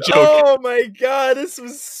say it's a joke? Oh my god, this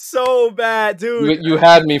was so bad, dude. you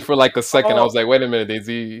had me for like a second. I was like, wait a minute,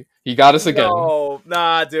 he got us again. No,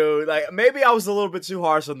 nah, dude. Like maybe I was a little bit too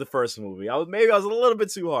harsh on the first movie. I was a little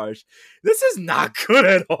bit too harsh. This is not good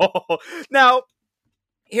at all. Now,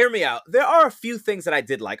 hear me out. There are a few things that I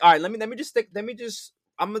did like. All right, let me just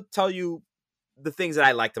I'm gonna tell you the things that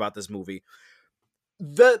I liked about this movie.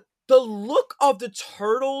 The look of the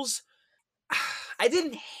turtles, I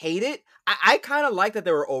didn't hate it. I kind of like that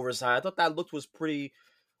they were oversized. I thought that look was pretty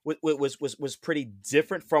was pretty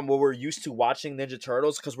different from what we're used to watching Ninja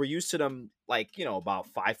Turtles, because we're used to them like, you know, about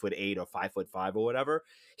 5'8" or 5'5" or whatever.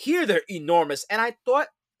 Here they're enormous, and I thought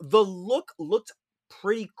the look looked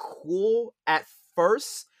pretty cool at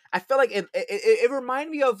first. I felt like it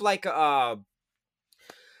reminded me of like it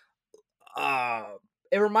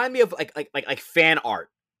reminded me of like fan art.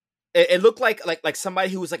 It looked like somebody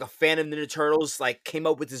who was like a fan of Ninja Turtles like came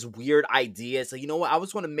up with this weird idea. It's like, you know what? I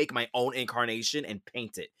was going to make my own incarnation and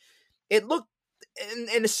paint it. It looked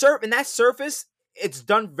in that surface, it's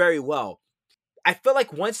done very well. I feel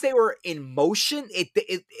like once they were in motion,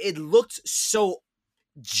 it looked so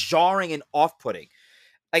jarring and off-putting.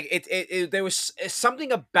 Like there was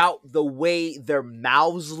something about the way their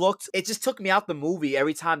mouths looked. It just took me out the movie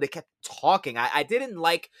every time they kept talking. I didn't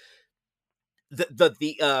like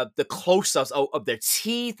the close-ups of their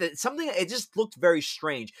teeth. Something, it just looked very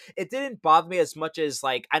strange. It didn't bother me as much as,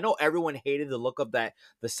 like, I know everyone hated the look of the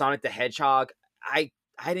Sonic the Hedgehog. I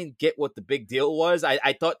didn't get what the big deal was.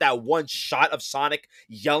 I thought that one shot of Sonic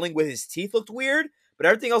yelling with his teeth looked weird, but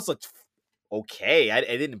everything else looked okay. I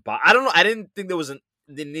didn't I don't know. I didn't think there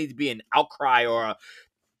need to be an outcry or a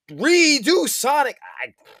redo Sonic.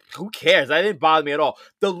 Who cares? That didn't bother me at all.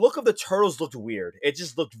 The look of the turtles looked weird. It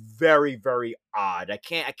just looked very, very odd. I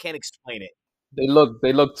can't explain it. They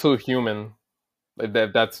look too human. Like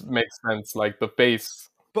that makes sense. Like the face.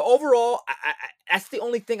 But overall, I that's the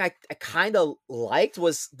only thing I kind of liked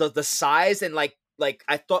was the size, and like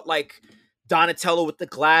I thought like Donatello with the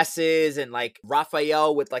glasses and like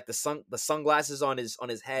Raphael with like the sunglasses on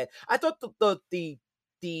his head. I thought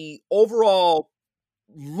the overall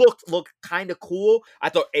looked kind of cool. I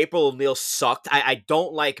thought April O'Neil sucked. I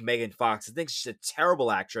don't like Megan Fox. I think she's a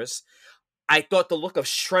terrible actress. I thought the look of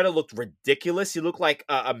Shredder looked ridiculous. He looked like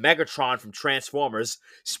a Megatron from Transformers.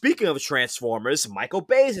 Speaking of Transformers, Michael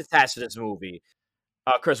Bay is attached to this movie.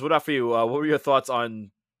 Chris, what up for you? What were your thoughts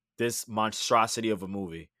on this monstrosity of a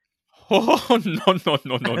movie? Oh,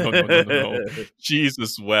 no.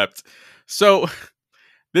 Jesus wept. So,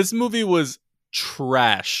 this movie was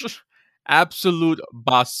trash. Absolute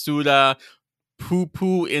basura.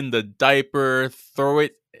 Poo-poo in the diaper. Throw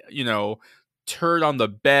it, turd on the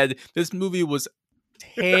bed. This movie was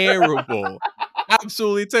terrible.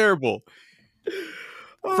 Absolutely terrible.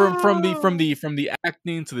 From the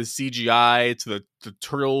acting to the CGI to the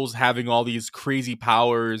turtles having all these crazy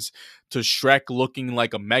powers to Shrek looking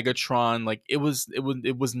like a Megatron, like it was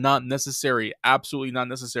not necessary. Absolutely not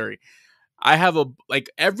necessary. I have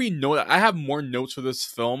every note. I have more notes for this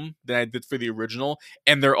film than I did for the original,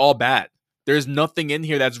 and they're all bad. There's nothing in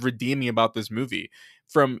here that's redeeming about this movie.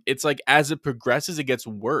 It's like as it progresses, it gets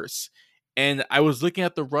worse. And I was looking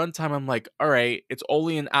at the runtime. I'm like, all right, it's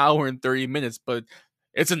only an hour and 30 minutes, but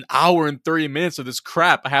it's an hour and 30 minutes of this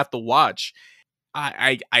crap I have to watch.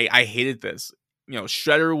 I hated this.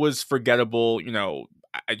 Shredder was forgettable.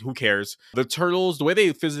 Who cares? The turtles, the way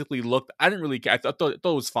they physically looked, I didn't really. I thought it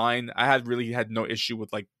was fine. I had no issue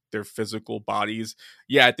with like their physical bodies.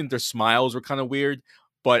 Yeah, I think their smiles were kind of weird,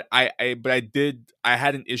 but I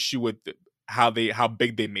had an issue with how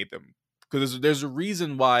big they made them, because there's a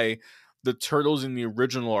reason why the turtles in the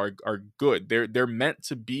original are good. They're meant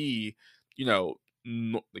to be,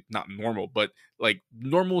 like not normal, but like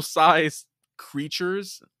normal size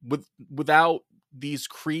creatures without these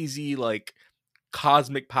crazy like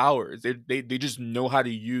cosmic powers. They just know how to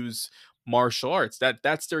use martial arts.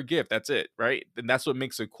 That's their gift. That's it, right? And that's what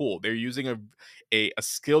makes it cool. They're using a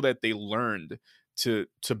skill that they learned to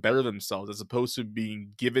better themselves, as opposed to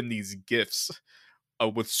being given these gifts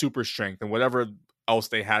with super strength and whatever else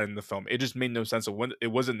they had in the film. It just made no sense.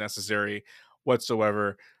 It wasn't necessary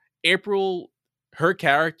whatsoever. April, her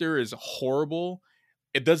character is horrible.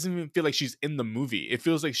 It doesn't even feel like she's in the movie. It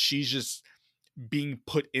feels like she's just being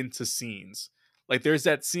put into scenes. Like there's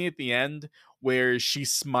that scene at the end where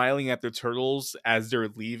she's smiling at the turtles as they're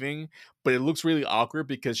leaving, but it looks really awkward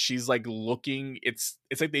because she's like looking, it's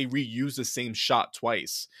like they reuse the same shot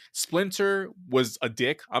twice. Splinter was a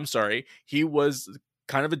dick. I'm sorry. He was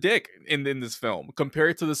kind of a dick in this film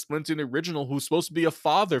compared to the Splinter in the original, who's supposed to be a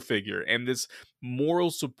father figure and this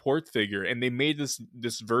moral support figure, and they made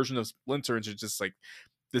this version of Splinter into just like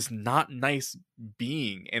this not nice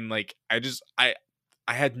being. And like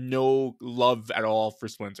I had no love at all for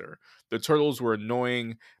Splinter. The turtles were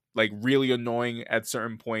annoying, like really annoying at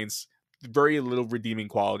certain points, very little redeeming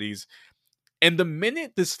qualities. And the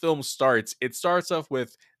minute this film starts, it starts off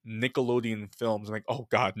with Nickelodeon films. I'm like, oh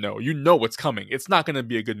god, no, you know what's coming. It's not going to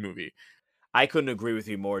be a good movie. I couldn't agree with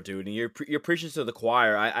you more, dude. And you're preaching to the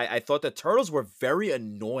choir. I thought the turtles were very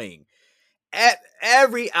annoying.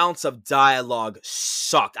 Every ounce of dialogue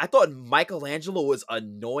sucked. I thought Michelangelo was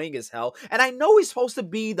annoying as hell. And I know he's supposed to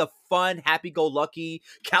be the fun, happy-go-lucky,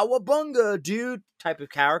 cowabunga dude type of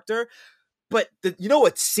character. But you know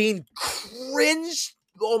what scene cringe?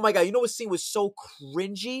 Oh my god, you know what scene was so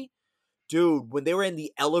cringy? Dude, when they were in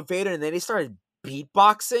the elevator and then they started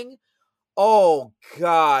beatboxing. Oh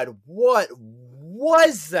god, what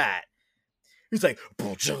was that? He's like,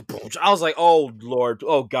 I was like, oh lord,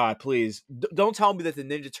 oh god, please don't tell me that the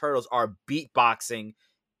Ninja Turtles are beatboxing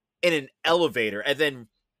in an elevator, and then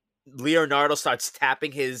Leonardo starts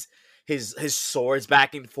tapping his swords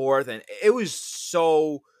back and forth, and it was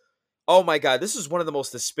so. Oh my god, this is one of the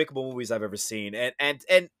most despicable movies I've ever seen,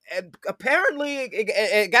 and apparently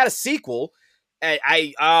it got a sequel. And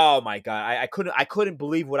oh my god, I couldn't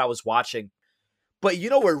believe what I was watching. But you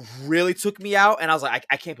know what really took me out? And I was like,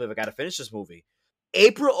 I can't believe I got to finish this movie.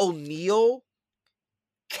 April O'Neil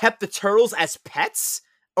kept the turtles as pets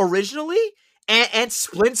originally, and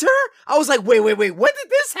Splinter? I was like, wait, when did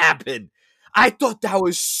this happen? I thought that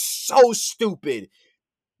was so stupid.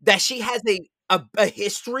 That she has a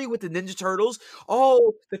history with the Ninja Turtles.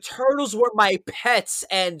 Oh, the turtles were my pets,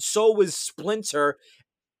 and so was Splinter.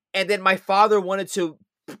 And then my father wanted to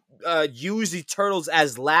use the turtles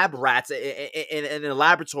as lab rats in a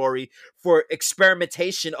laboratory for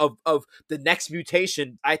experimentation of the next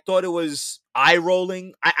mutation. I thought it was eye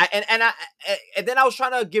rolling. And then I was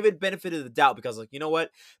trying to give it benefit of the doubt because, like, you know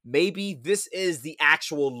what? Maybe this is the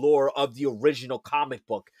actual lore of the original comic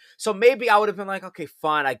book. So maybe I would have been like, okay,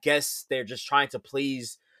 fine. I guess they're just trying to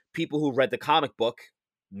please people who read the comic book.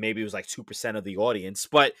 Maybe it was like 2% of the audience,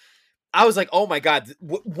 but I was like, oh my god,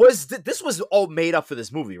 this was all made up for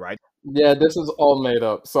this movie, right? Yeah, this is all made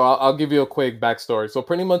up. So I'll give you a quick backstory. So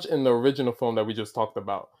pretty much in the original film that we just talked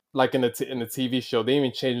about, like in the TV show, they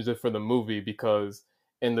even changed it for the movie because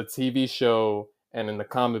in the TV show and in the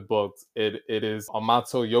comic books, it is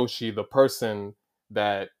Amato Yoshi, the person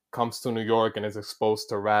that comes to New York and is exposed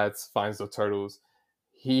to rats, finds the turtles.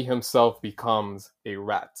 He himself becomes a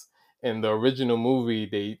rat. In the original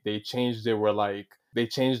movie, they changed it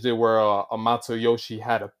where Amato Yoshi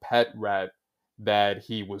had a pet rat that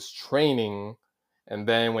he was training, and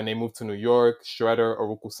then when they moved to New York, Shredder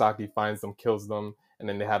or Ukusaki finds them, kills them, and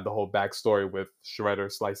then they have the whole backstory with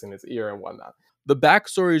Shredder slicing his ear and whatnot. The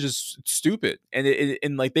backstory is just stupid,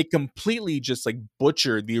 and like they completely just like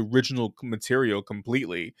butchered the original material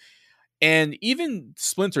completely. And even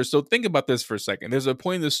Splinter, so think about this for a second. There's a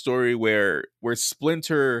point in the story where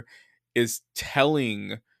Splinter is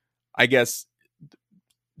telling, I guess,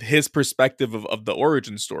 his perspective of the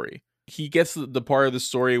origin story. He gets the part of the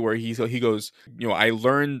story where he goes, I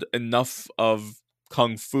learned enough of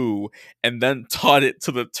kung fu and then taught it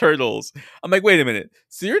to the turtles. I'm like, wait a minute.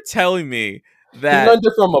 So you're telling me He that learned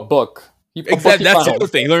it from a book. A book exactly he that's the found. other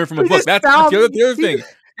thing. He learned it from a He book. just That's found the other thing.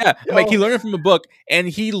 Yeah, I'm like, he Yo. learned it from a book, and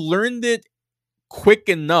he learned it quick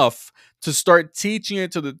enough to start teaching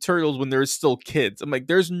it to the turtles when they're still kids. I'm like,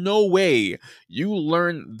 there's no way you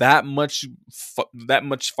learn that much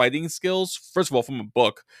fighting skills. First of all, from a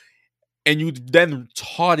book, and you then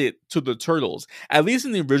taught it to the turtles. At least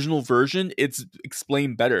in the original version, it's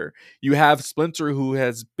explained better. You have Splinter, who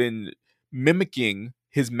has been mimicking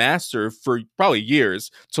his master for probably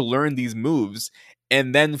years to learn these moves.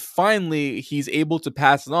 And then finally, he's able to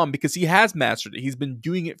pass it on because he has mastered it. He's been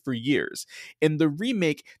doing it for years. In the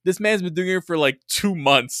remake, this man's been doing it for like 2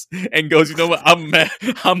 months and goes, you know what? I'm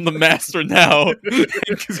the master now.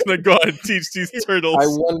 And he's gonna go out and teach these turtles.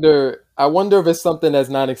 I wonder if it's something that's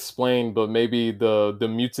not explained, but maybe the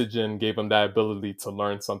mutagen gave him that ability to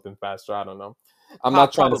learn something faster. I don't know. I'm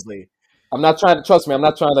not trying to trust me. I'm not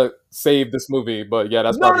trying to save this movie, but yeah,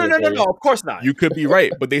 that's probably a theory. No. Of course not. You could be right,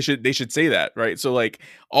 but they should say that, right? So like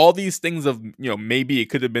all these things of, maybe it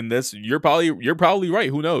could have been this. You're probably right.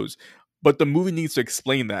 Who knows? But the movie needs to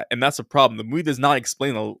explain that, and that's a problem. The movie does not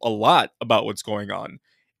explain a lot about what's going on,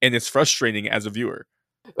 and it's frustrating as a viewer.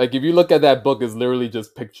 Like if you look at that book, it's literally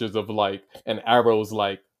just pictures of like and arrows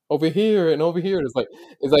like over here and over here. It's like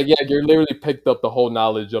yeah, you're literally picked up the whole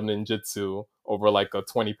knowledge of ninjutsu over like a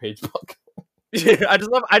 20-page book. Yeah, I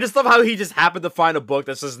just love how he just happened to find a book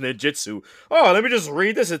that says ninjutsu. Oh, let me just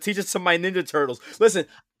read this and teach it to my Ninja Turtles. Listen.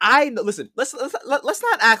 Let's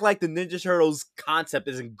not act like the Ninja Turtles concept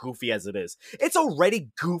isn't goofy as it is. It's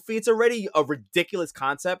already goofy. It's already a ridiculous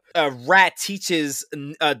concept. A rat teaches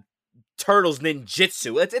turtles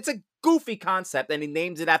ninjutsu. It's a goofy concept, and he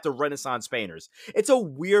names it after Renaissance painters. It's a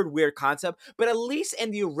weird concept, but at least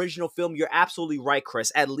in the original film, you're absolutely right,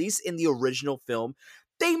 Chris. At least in the original film,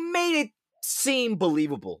 they made it seem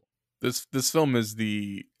believable. This film is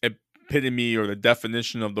the epitome or the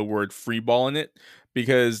definition of the word freeball in it,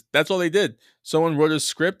 because that's all they did. Someone wrote a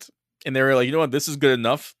script and they were like, you know what, this is good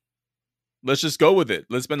enough. Let's just go with it.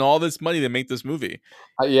 Let's spend all this money to make this movie.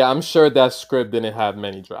 Yeah, I'm sure that script didn't have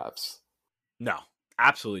many drafts. No,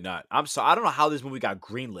 absolutely not. I'm sorry. I don't know how this movie got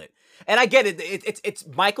greenlit. And I get it. It's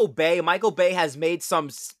Michael Bay. Michael Bay has made some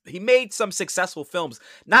successful films.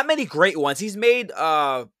 Not many great ones. He's made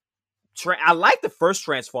I like the first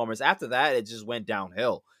Transformers. After that, it just went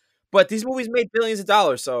downhill. But these movies made billions of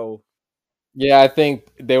dollars, so yeah, I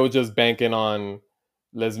think they were just banking on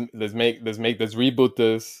let's reboot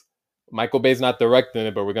this. Michael Bay's not directing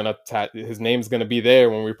it, but we're gonna his name's gonna be there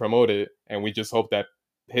when we promote it, and we just hope that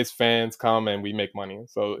his fans come and we make money.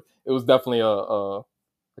 So it was definitely a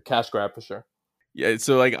cash grab for sure. Yeah,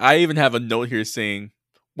 so like I even have a note here saying,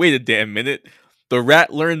 "Wait a damn minute, the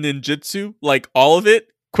rat learned ninjutsu, like all of it,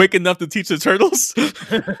 quick enough to teach the turtles."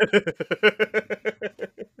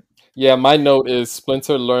 Yeah, my note is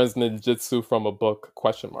Splinter learns ninjutsu from a book? ?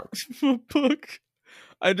 A book.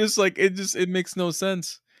 I just like it. It makes no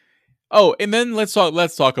sense. Oh, and then let's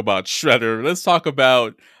talk about Shredder. Let's talk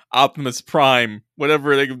about Optimus Prime,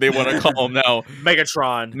 whatever they want to call him now.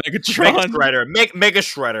 Megatron. Mega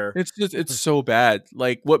Shredder. It's so bad.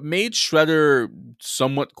 Like what made Shredder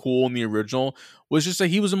somewhat cool in the original was just that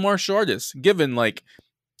he was a martial artist. Given like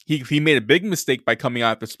he made a big mistake by coming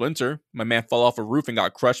out after Splinter. My man fell off a roof and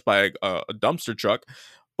got crushed by a dumpster truck.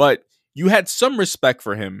 But you had some respect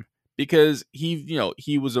for him because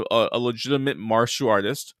he was a legitimate martial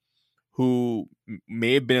artist who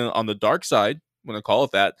may have been on the dark side, I'm gonna call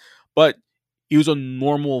it that, but he was a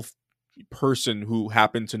normal person who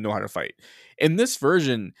happened to know how to fight. In this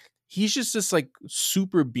version, he's just this like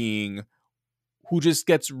super being who just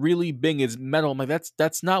gets really big as metal. I'm like,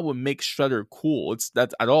 that's not what makes Shredder cool.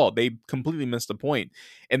 That's at all. They completely missed the point.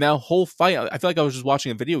 And that whole fight, I feel like I was just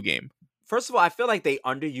watching a video game. First of all, I feel like they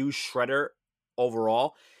underused Shredder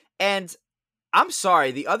overall, and I'm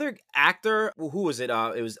sorry, the other actor, who was it?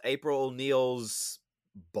 It was April O'Neil's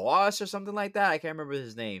boss or something like that. I can't remember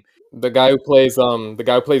his name. The guy who plays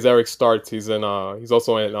Eric Starks. He's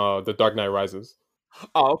also in The Dark Knight Rises.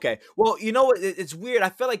 Oh, okay. Well, you know what? It's weird. I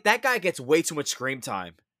feel like that guy gets way too much screen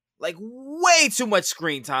time. Like way too much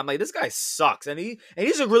screen time. Like this guy sucks, and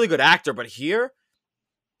he's a really good actor. But here,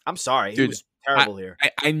 I'm sorry, dude, he was terrible here.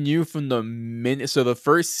 I knew from the minute. So the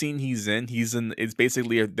first scene he's in. It's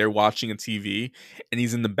basically they're watching a TV, and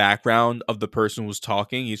he's in the background of the person who's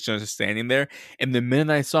talking. He's just standing there, and the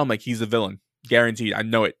minute I saw him, like he's a villain, guaranteed. I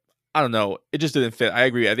know it. I don't know. It just didn't fit. I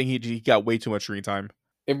agree. I think he got way too much screen time.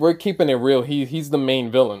 If we're keeping it real, he's the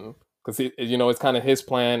main villain because it's kind of his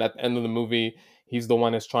plan at the end of the movie. He's the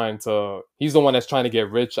one that's trying to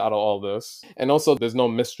get rich out of all this. And also there's no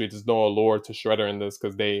mystery, there's no allure to Shredder in this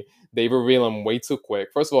because they reveal him way too quick.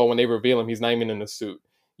 First of all, when they reveal him, he's not even in a suit.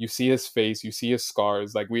 You see his face, you see his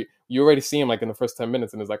scars. Like you already see him like in the first 10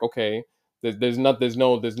 minutes, and it's like, okay, there's no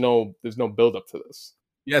build up to this.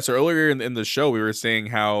 Yeah, so earlier in the show, we were saying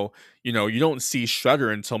how, you don't see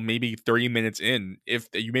Shredder until maybe 30 minutes in. If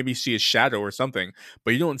you maybe see his shadow or something,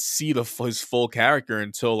 but you don't see his full character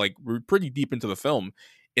until like we're pretty deep into the film.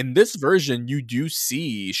 In this version, you do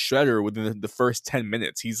see Shredder within the first 10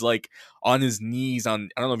 minutes. He's like on his knees I don't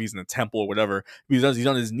know if he's in the temple or whatever. But he's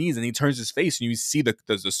on his knees and he turns his face and you see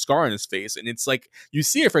there's a scar on his face. And it's like, you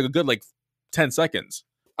see it for like a good like 10 seconds.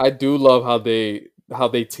 I do love how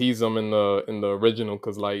they tease him in the original,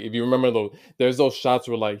 because like if you remember there's those shots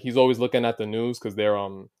where like he's always looking at the news because they're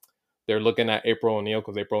looking at April O'Neil,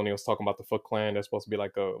 because April O'Neil's talking about the Foot Clan. They're supposed to be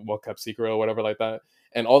like a well kept secret or whatever like that.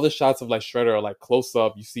 And all the shots of like Shredder are like close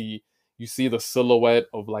up. You see the silhouette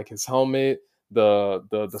of like his helmet,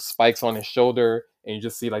 the spikes on his shoulder, and you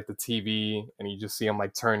just see like the TV, and you just see him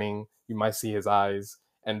like turning. You might see his eyes.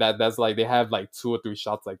 And that's like they have like 2 or 3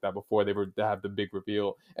 shots like that before they have the big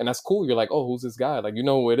reveal, and that's cool. You're like, oh, who's this guy? Like, you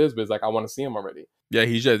know who it is, but it's like I want to see him already. Yeah,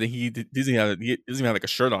 he doesn't even have like a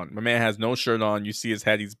shirt on. My man has no shirt on. You see his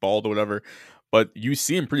head, he's bald or whatever, but you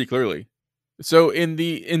see him pretty clearly. So in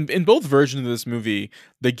both versions of this movie,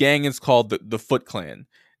 the gang is called the Foot Clan.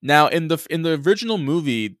 Now in the original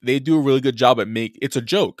movie, they do a really good job at it's a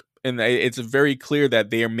joke, and it's very clear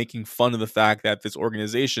that they are making fun of the fact that this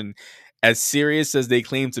organization, as serious as they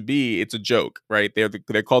claim to be, it's a joke, right?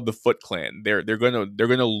 They're called the Foot Clan. They're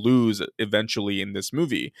gonna lose eventually in this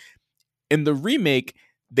movie. In the remake,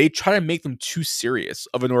 they try to make them too serious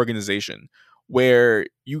of an organization where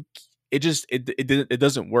it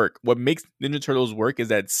doesn't work. What makes Ninja Turtles work is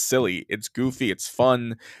that it's silly, it's goofy, it's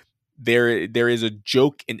fun. There is a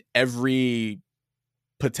joke in every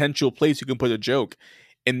potential place you can put a joke.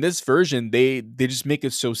 In this version, they just make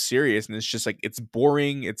it so serious, and it's just like it's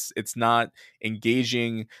boring. It's not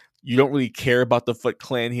engaging. You don't really care about the Foot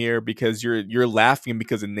Clan here because you're laughing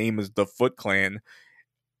because the name is the Foot Clan,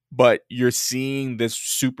 but you're seeing this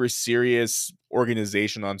super serious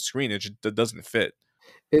organization on screen. It doesn't fit.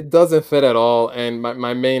 It doesn't fit at all. And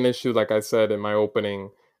my main issue, like I said in my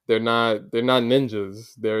opening, they're not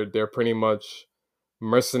ninjas. They're pretty much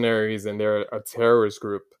mercenaries, and they're a terrorist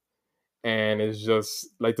group. And it's just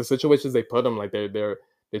like the situations they put them, like they're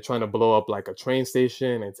trying to blow up like a train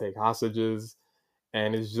station and take hostages.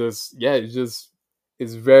 And it's just, yeah,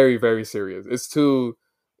 it's very, very serious. It's too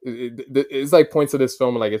it's like points of this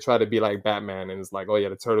film like it tried to be like Batman, and it's like, oh yeah,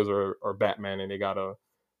 the turtles are Batman, and they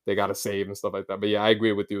gotta save and stuff like that. But yeah, I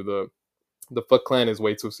agree with you. The Foot Clan is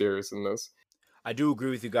way too serious in this. I do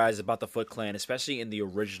agree with you guys about the Foot Clan, especially in the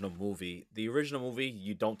original movie. The original movie,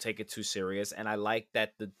 you don't take it too serious, and I like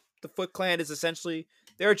that the Foot Clan is essentially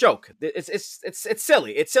they're a joke. It's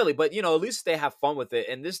silly. It's silly, but at least they have fun with it.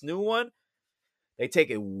 And this new one, they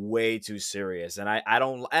take it way too serious. And I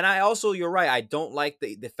don't, and I also, you're right, I don't like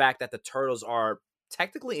the fact that the turtles are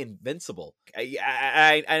technically invincible.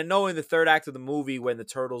 I know in the third act of the movie when the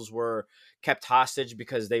turtles were kept hostage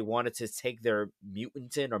because they wanted to take their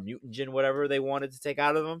mutant or mutagen, whatever they wanted to take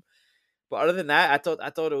out of them. But other than that, I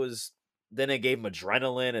thought it was. Then they gave them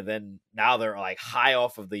adrenaline, and then now they're like high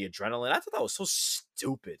off of the adrenaline. I thought that was so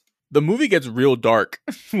stupid. The movie gets real dark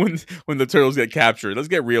when the turtles get captured. Let's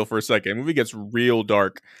get real for a second. The movie gets real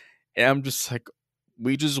dark, and I'm just like,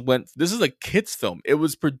 this is a kids film. It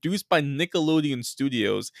was produced by Nickelodeon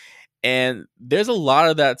Studios, and there's a lot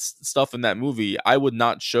of that stuff in that movie I would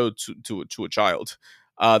not show to a child.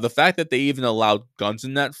 The fact that they even allowed guns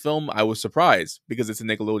in that film, I was surprised because it's a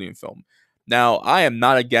Nickelodeon film. Now, I am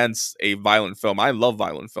not against a violent film. I love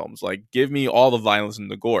violent films. Like, give me all the violence and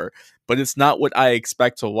the gore. But it's not what I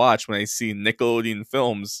expect to watch when I see Nickelodeon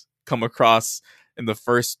films come across in the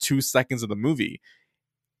first 2 seconds of the movie.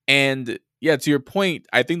 And yeah, to your point,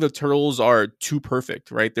 I think the turtles are too perfect,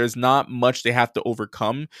 right? There's not much they have to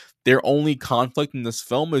overcome. Their only conflict in this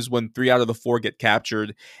film is when 3 out of the 4 get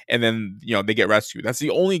captured and then, they get rescued. That's the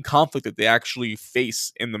only conflict that they actually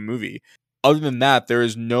face in the movie. Other than that,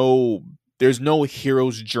 there's no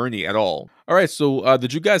hero's journey at all. All right, so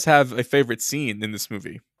did you guys have a favorite scene in this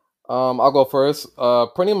movie? I'll go first.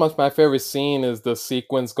 Pretty much my favorite scene is the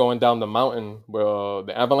sequence going down the mountain where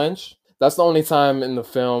the avalanche. That's the only time in the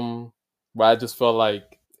film where I just felt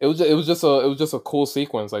like it was just a cool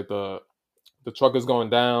sequence. Like the truck is going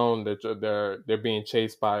down. They're being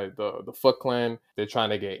chased by the Foot Clan. They're trying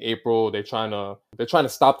to get April. They're trying to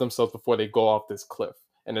stop themselves before they go off this cliff.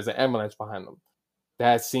 And there's an avalanche behind them. They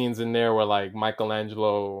had scenes in there where like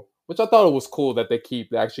Michelangelo which I thought it was cool that they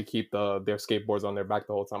actually keep their skateboards on their back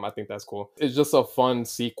the whole time. I think that's cool. It's just a fun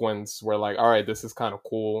sequence where like, all right, this is kind of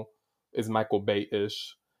cool. It's Michael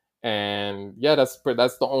Bay-ish. And yeah, that's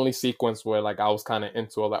the only sequence where like I was kind of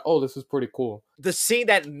into it, like, oh, this is pretty cool. The scene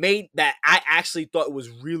that I actually thought was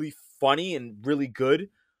really funny and really good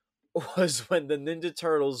was when the Ninja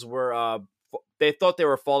Turtles were they thought they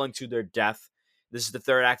were falling to their death. This is the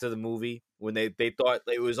third act of the movie when they thought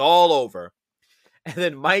it was all over. And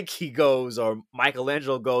then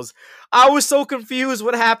Michelangelo goes, I was so confused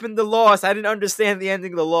what happened to Lost. I didn't understand the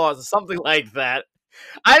ending of the Lost, or something like that.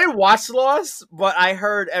 I didn't watch Lost, but I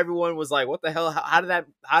heard everyone was like, what the hell? How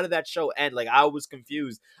did that show end? Like, I was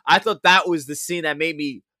confused. I thought that was the scene that made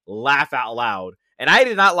me laugh out loud. And I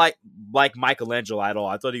did not like Michelangelo at all.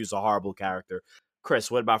 I thought he was a horrible character.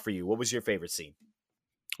 Chris, what about for you? What was your favorite scene?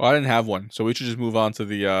 Well, I didn't have one, so we should just move on to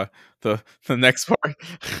the next part.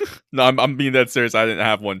 No, I'm being dead serious. I didn't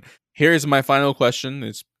have one. Here's my final question.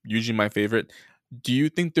 It's usually my favorite. Do you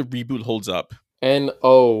think the reboot holds up? And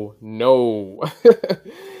oh no.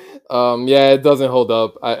 Yeah, it doesn't hold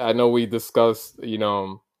up. I know we discussed,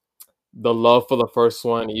 the love for the first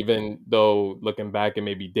one, even though looking back it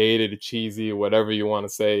may be dated, cheesy, whatever you want to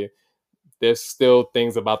say. There's still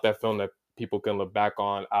things about that film that people can look back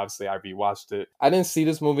on. Obviously, I rewatched it. I didn't see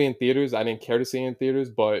this movie in theaters. I didn't care to see it in theaters,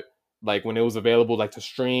 but like when it was available, like to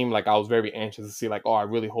stream, like I was very anxious to see, like, oh, I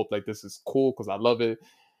really hope like this is cool because I love it.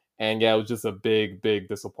 And yeah, it was just a big, big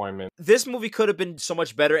disappointment. This movie could have been so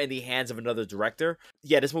much better in the hands of another director.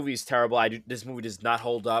 Yeah, this movie is terrible. This movie does not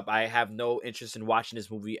hold up. I have no interest in watching this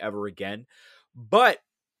movie ever again. But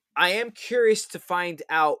I am curious to find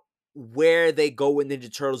out where they go with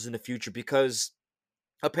Ninja Turtles in the future, because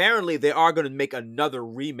apparently they are going to make another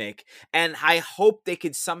remake, and I hope they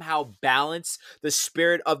can somehow balance the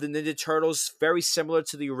spirit of the Ninja Turtles, very similar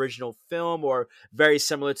to the original film, or very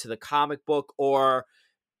similar to the comic book, or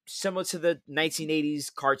similar to the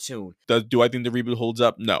 1980s cartoon. Do I think the reboot holds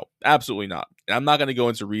up? No, absolutely not. And I'm not going to go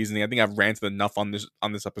into reasoning. I think I've ranted enough on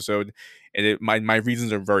this episode, and my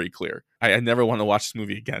reasons are very clear. I never want to watch this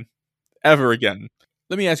movie again, ever again.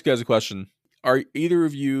 Let me ask you guys a question. Are either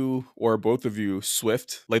of you or both of you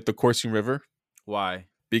Swift, like the coursing river? Why?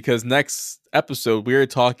 Because next episode we are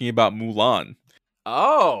talking about Mulan.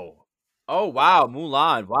 Oh wow,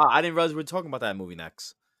 Mulan. Wow, I didn't realize we were talking about that movie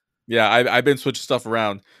next. Yeah, I've been switching stuff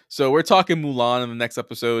around. So we're talking Mulan in the next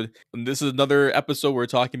episode. And this is another episode where we're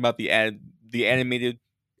talking about the animated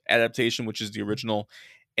adaptation, which is the original,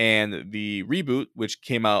 and the reboot, which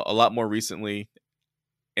came out a lot more recently,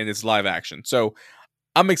 and it's live action. So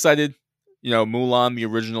I'm excited. Mulan, the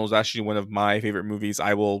original, is actually one of my favorite movies.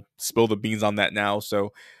 I will spill the beans on that now.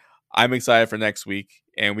 So I'm excited for next week,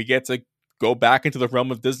 and we get to go back into the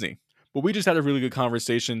realm of Disney. But we just had a really good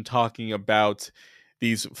conversation talking about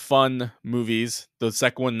these fun movies. The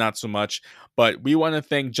second one, not so much. But we want to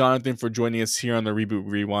thank Jonathan for joining us here on the Reboot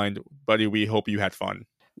Rewind. Buddy, we hope you had fun.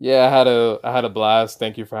 Yeah, I had a blast.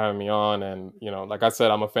 Thank you for having me on. And, like I said,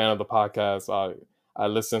 I'm a fan of the podcast. I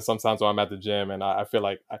listen sometimes when I'm at the gym, and I feel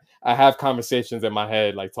like I have conversations in my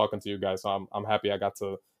head, like talking to you guys. So I'm happy I got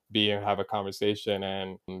to be and have a conversation.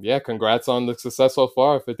 And yeah, congrats on the success so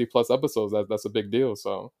far. 50 plus episodes. That's a big deal.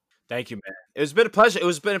 So thank you, man. It's been a pleasure.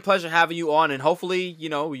 It's been a pleasure having you on, and hopefully, you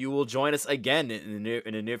will join us again in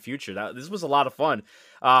the near future. This was a lot of fun.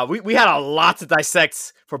 We had a lot to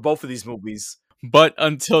dissect for both of these movies. But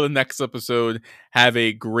until the next episode, have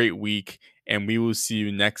a great week, and we will see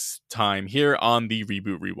you next time here on the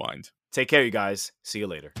Reboot Rewind. Take care, you guys. See you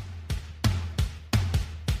later.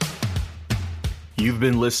 You've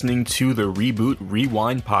been listening to the Reboot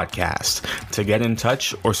Rewind podcast. To get in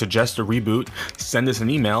touch or suggest a reboot, send us an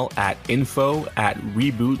email at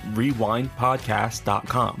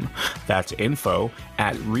info@rebootrewindpodcast.com. That's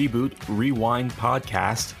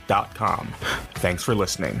info@rebootrewindpodcast.com. Thanks for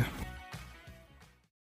listening.